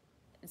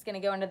 it's going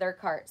to go into their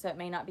cart. So it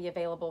may not be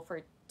available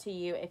to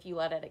you if you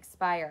let it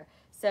expire.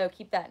 So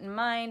keep that in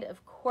mind.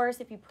 Of course,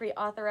 if you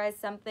pre-authorize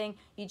something,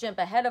 you jump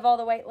ahead of all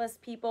the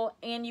waitlist people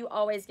and you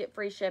always get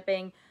free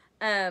shipping.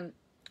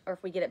 Or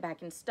if we get it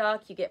back in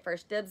stock, you get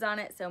first dibs on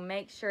it. So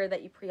make sure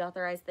that you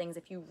pre-authorize things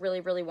if you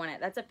really, really want it.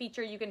 That's a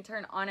feature you can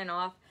turn on and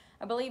off.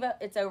 I believe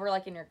it's over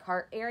like in your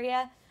cart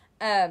area.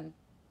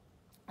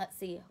 Let's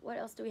see, what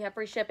else do we have?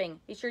 Free shipping.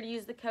 Be sure to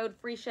use the code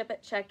FREESHIP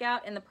at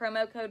checkout in the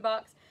promo code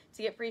box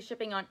to get free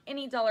shipping on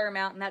any dollar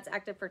amount, and that's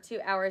active for 2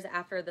 hours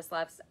after this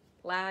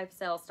live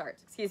sale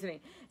starts. Excuse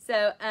me.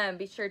 So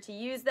be sure to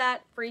use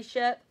that free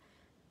ship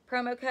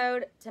promo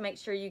code to make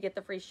sure you get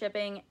the free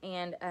shipping,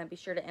 and be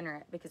sure to enter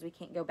it because we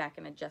can't go back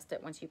and adjust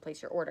it once you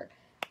place your order.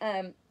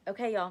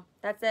 Okay, y'all,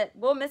 that's it.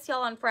 We'll miss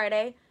y'all on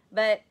Friday,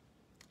 but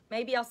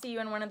maybe I'll see you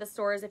in one of the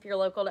stores if you're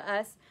local to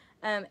us.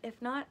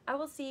 If not,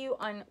 we'll see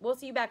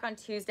you back on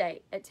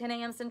Tuesday at 10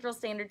 a.m. Central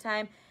Standard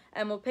Time,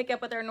 and we'll pick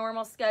up with our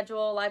normal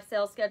schedule, live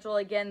sales schedule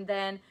again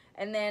then,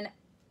 and then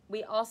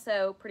we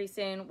also pretty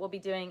soon will be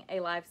doing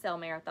a live sale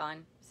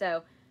marathon.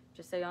 So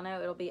just so y'all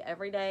know, it'll be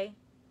every day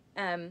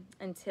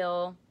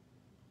until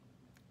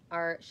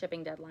our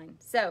shipping deadline.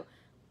 So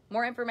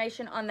more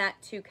information on that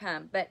to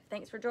come. But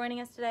thanks for joining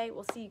us today.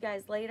 We'll see you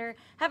guys later.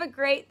 Have a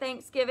great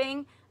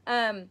Thanksgiving.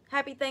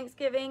 Happy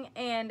Thanksgiving,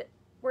 and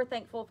we're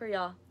thankful for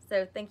y'all.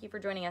 So thank you for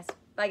joining us.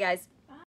 Bye, guys.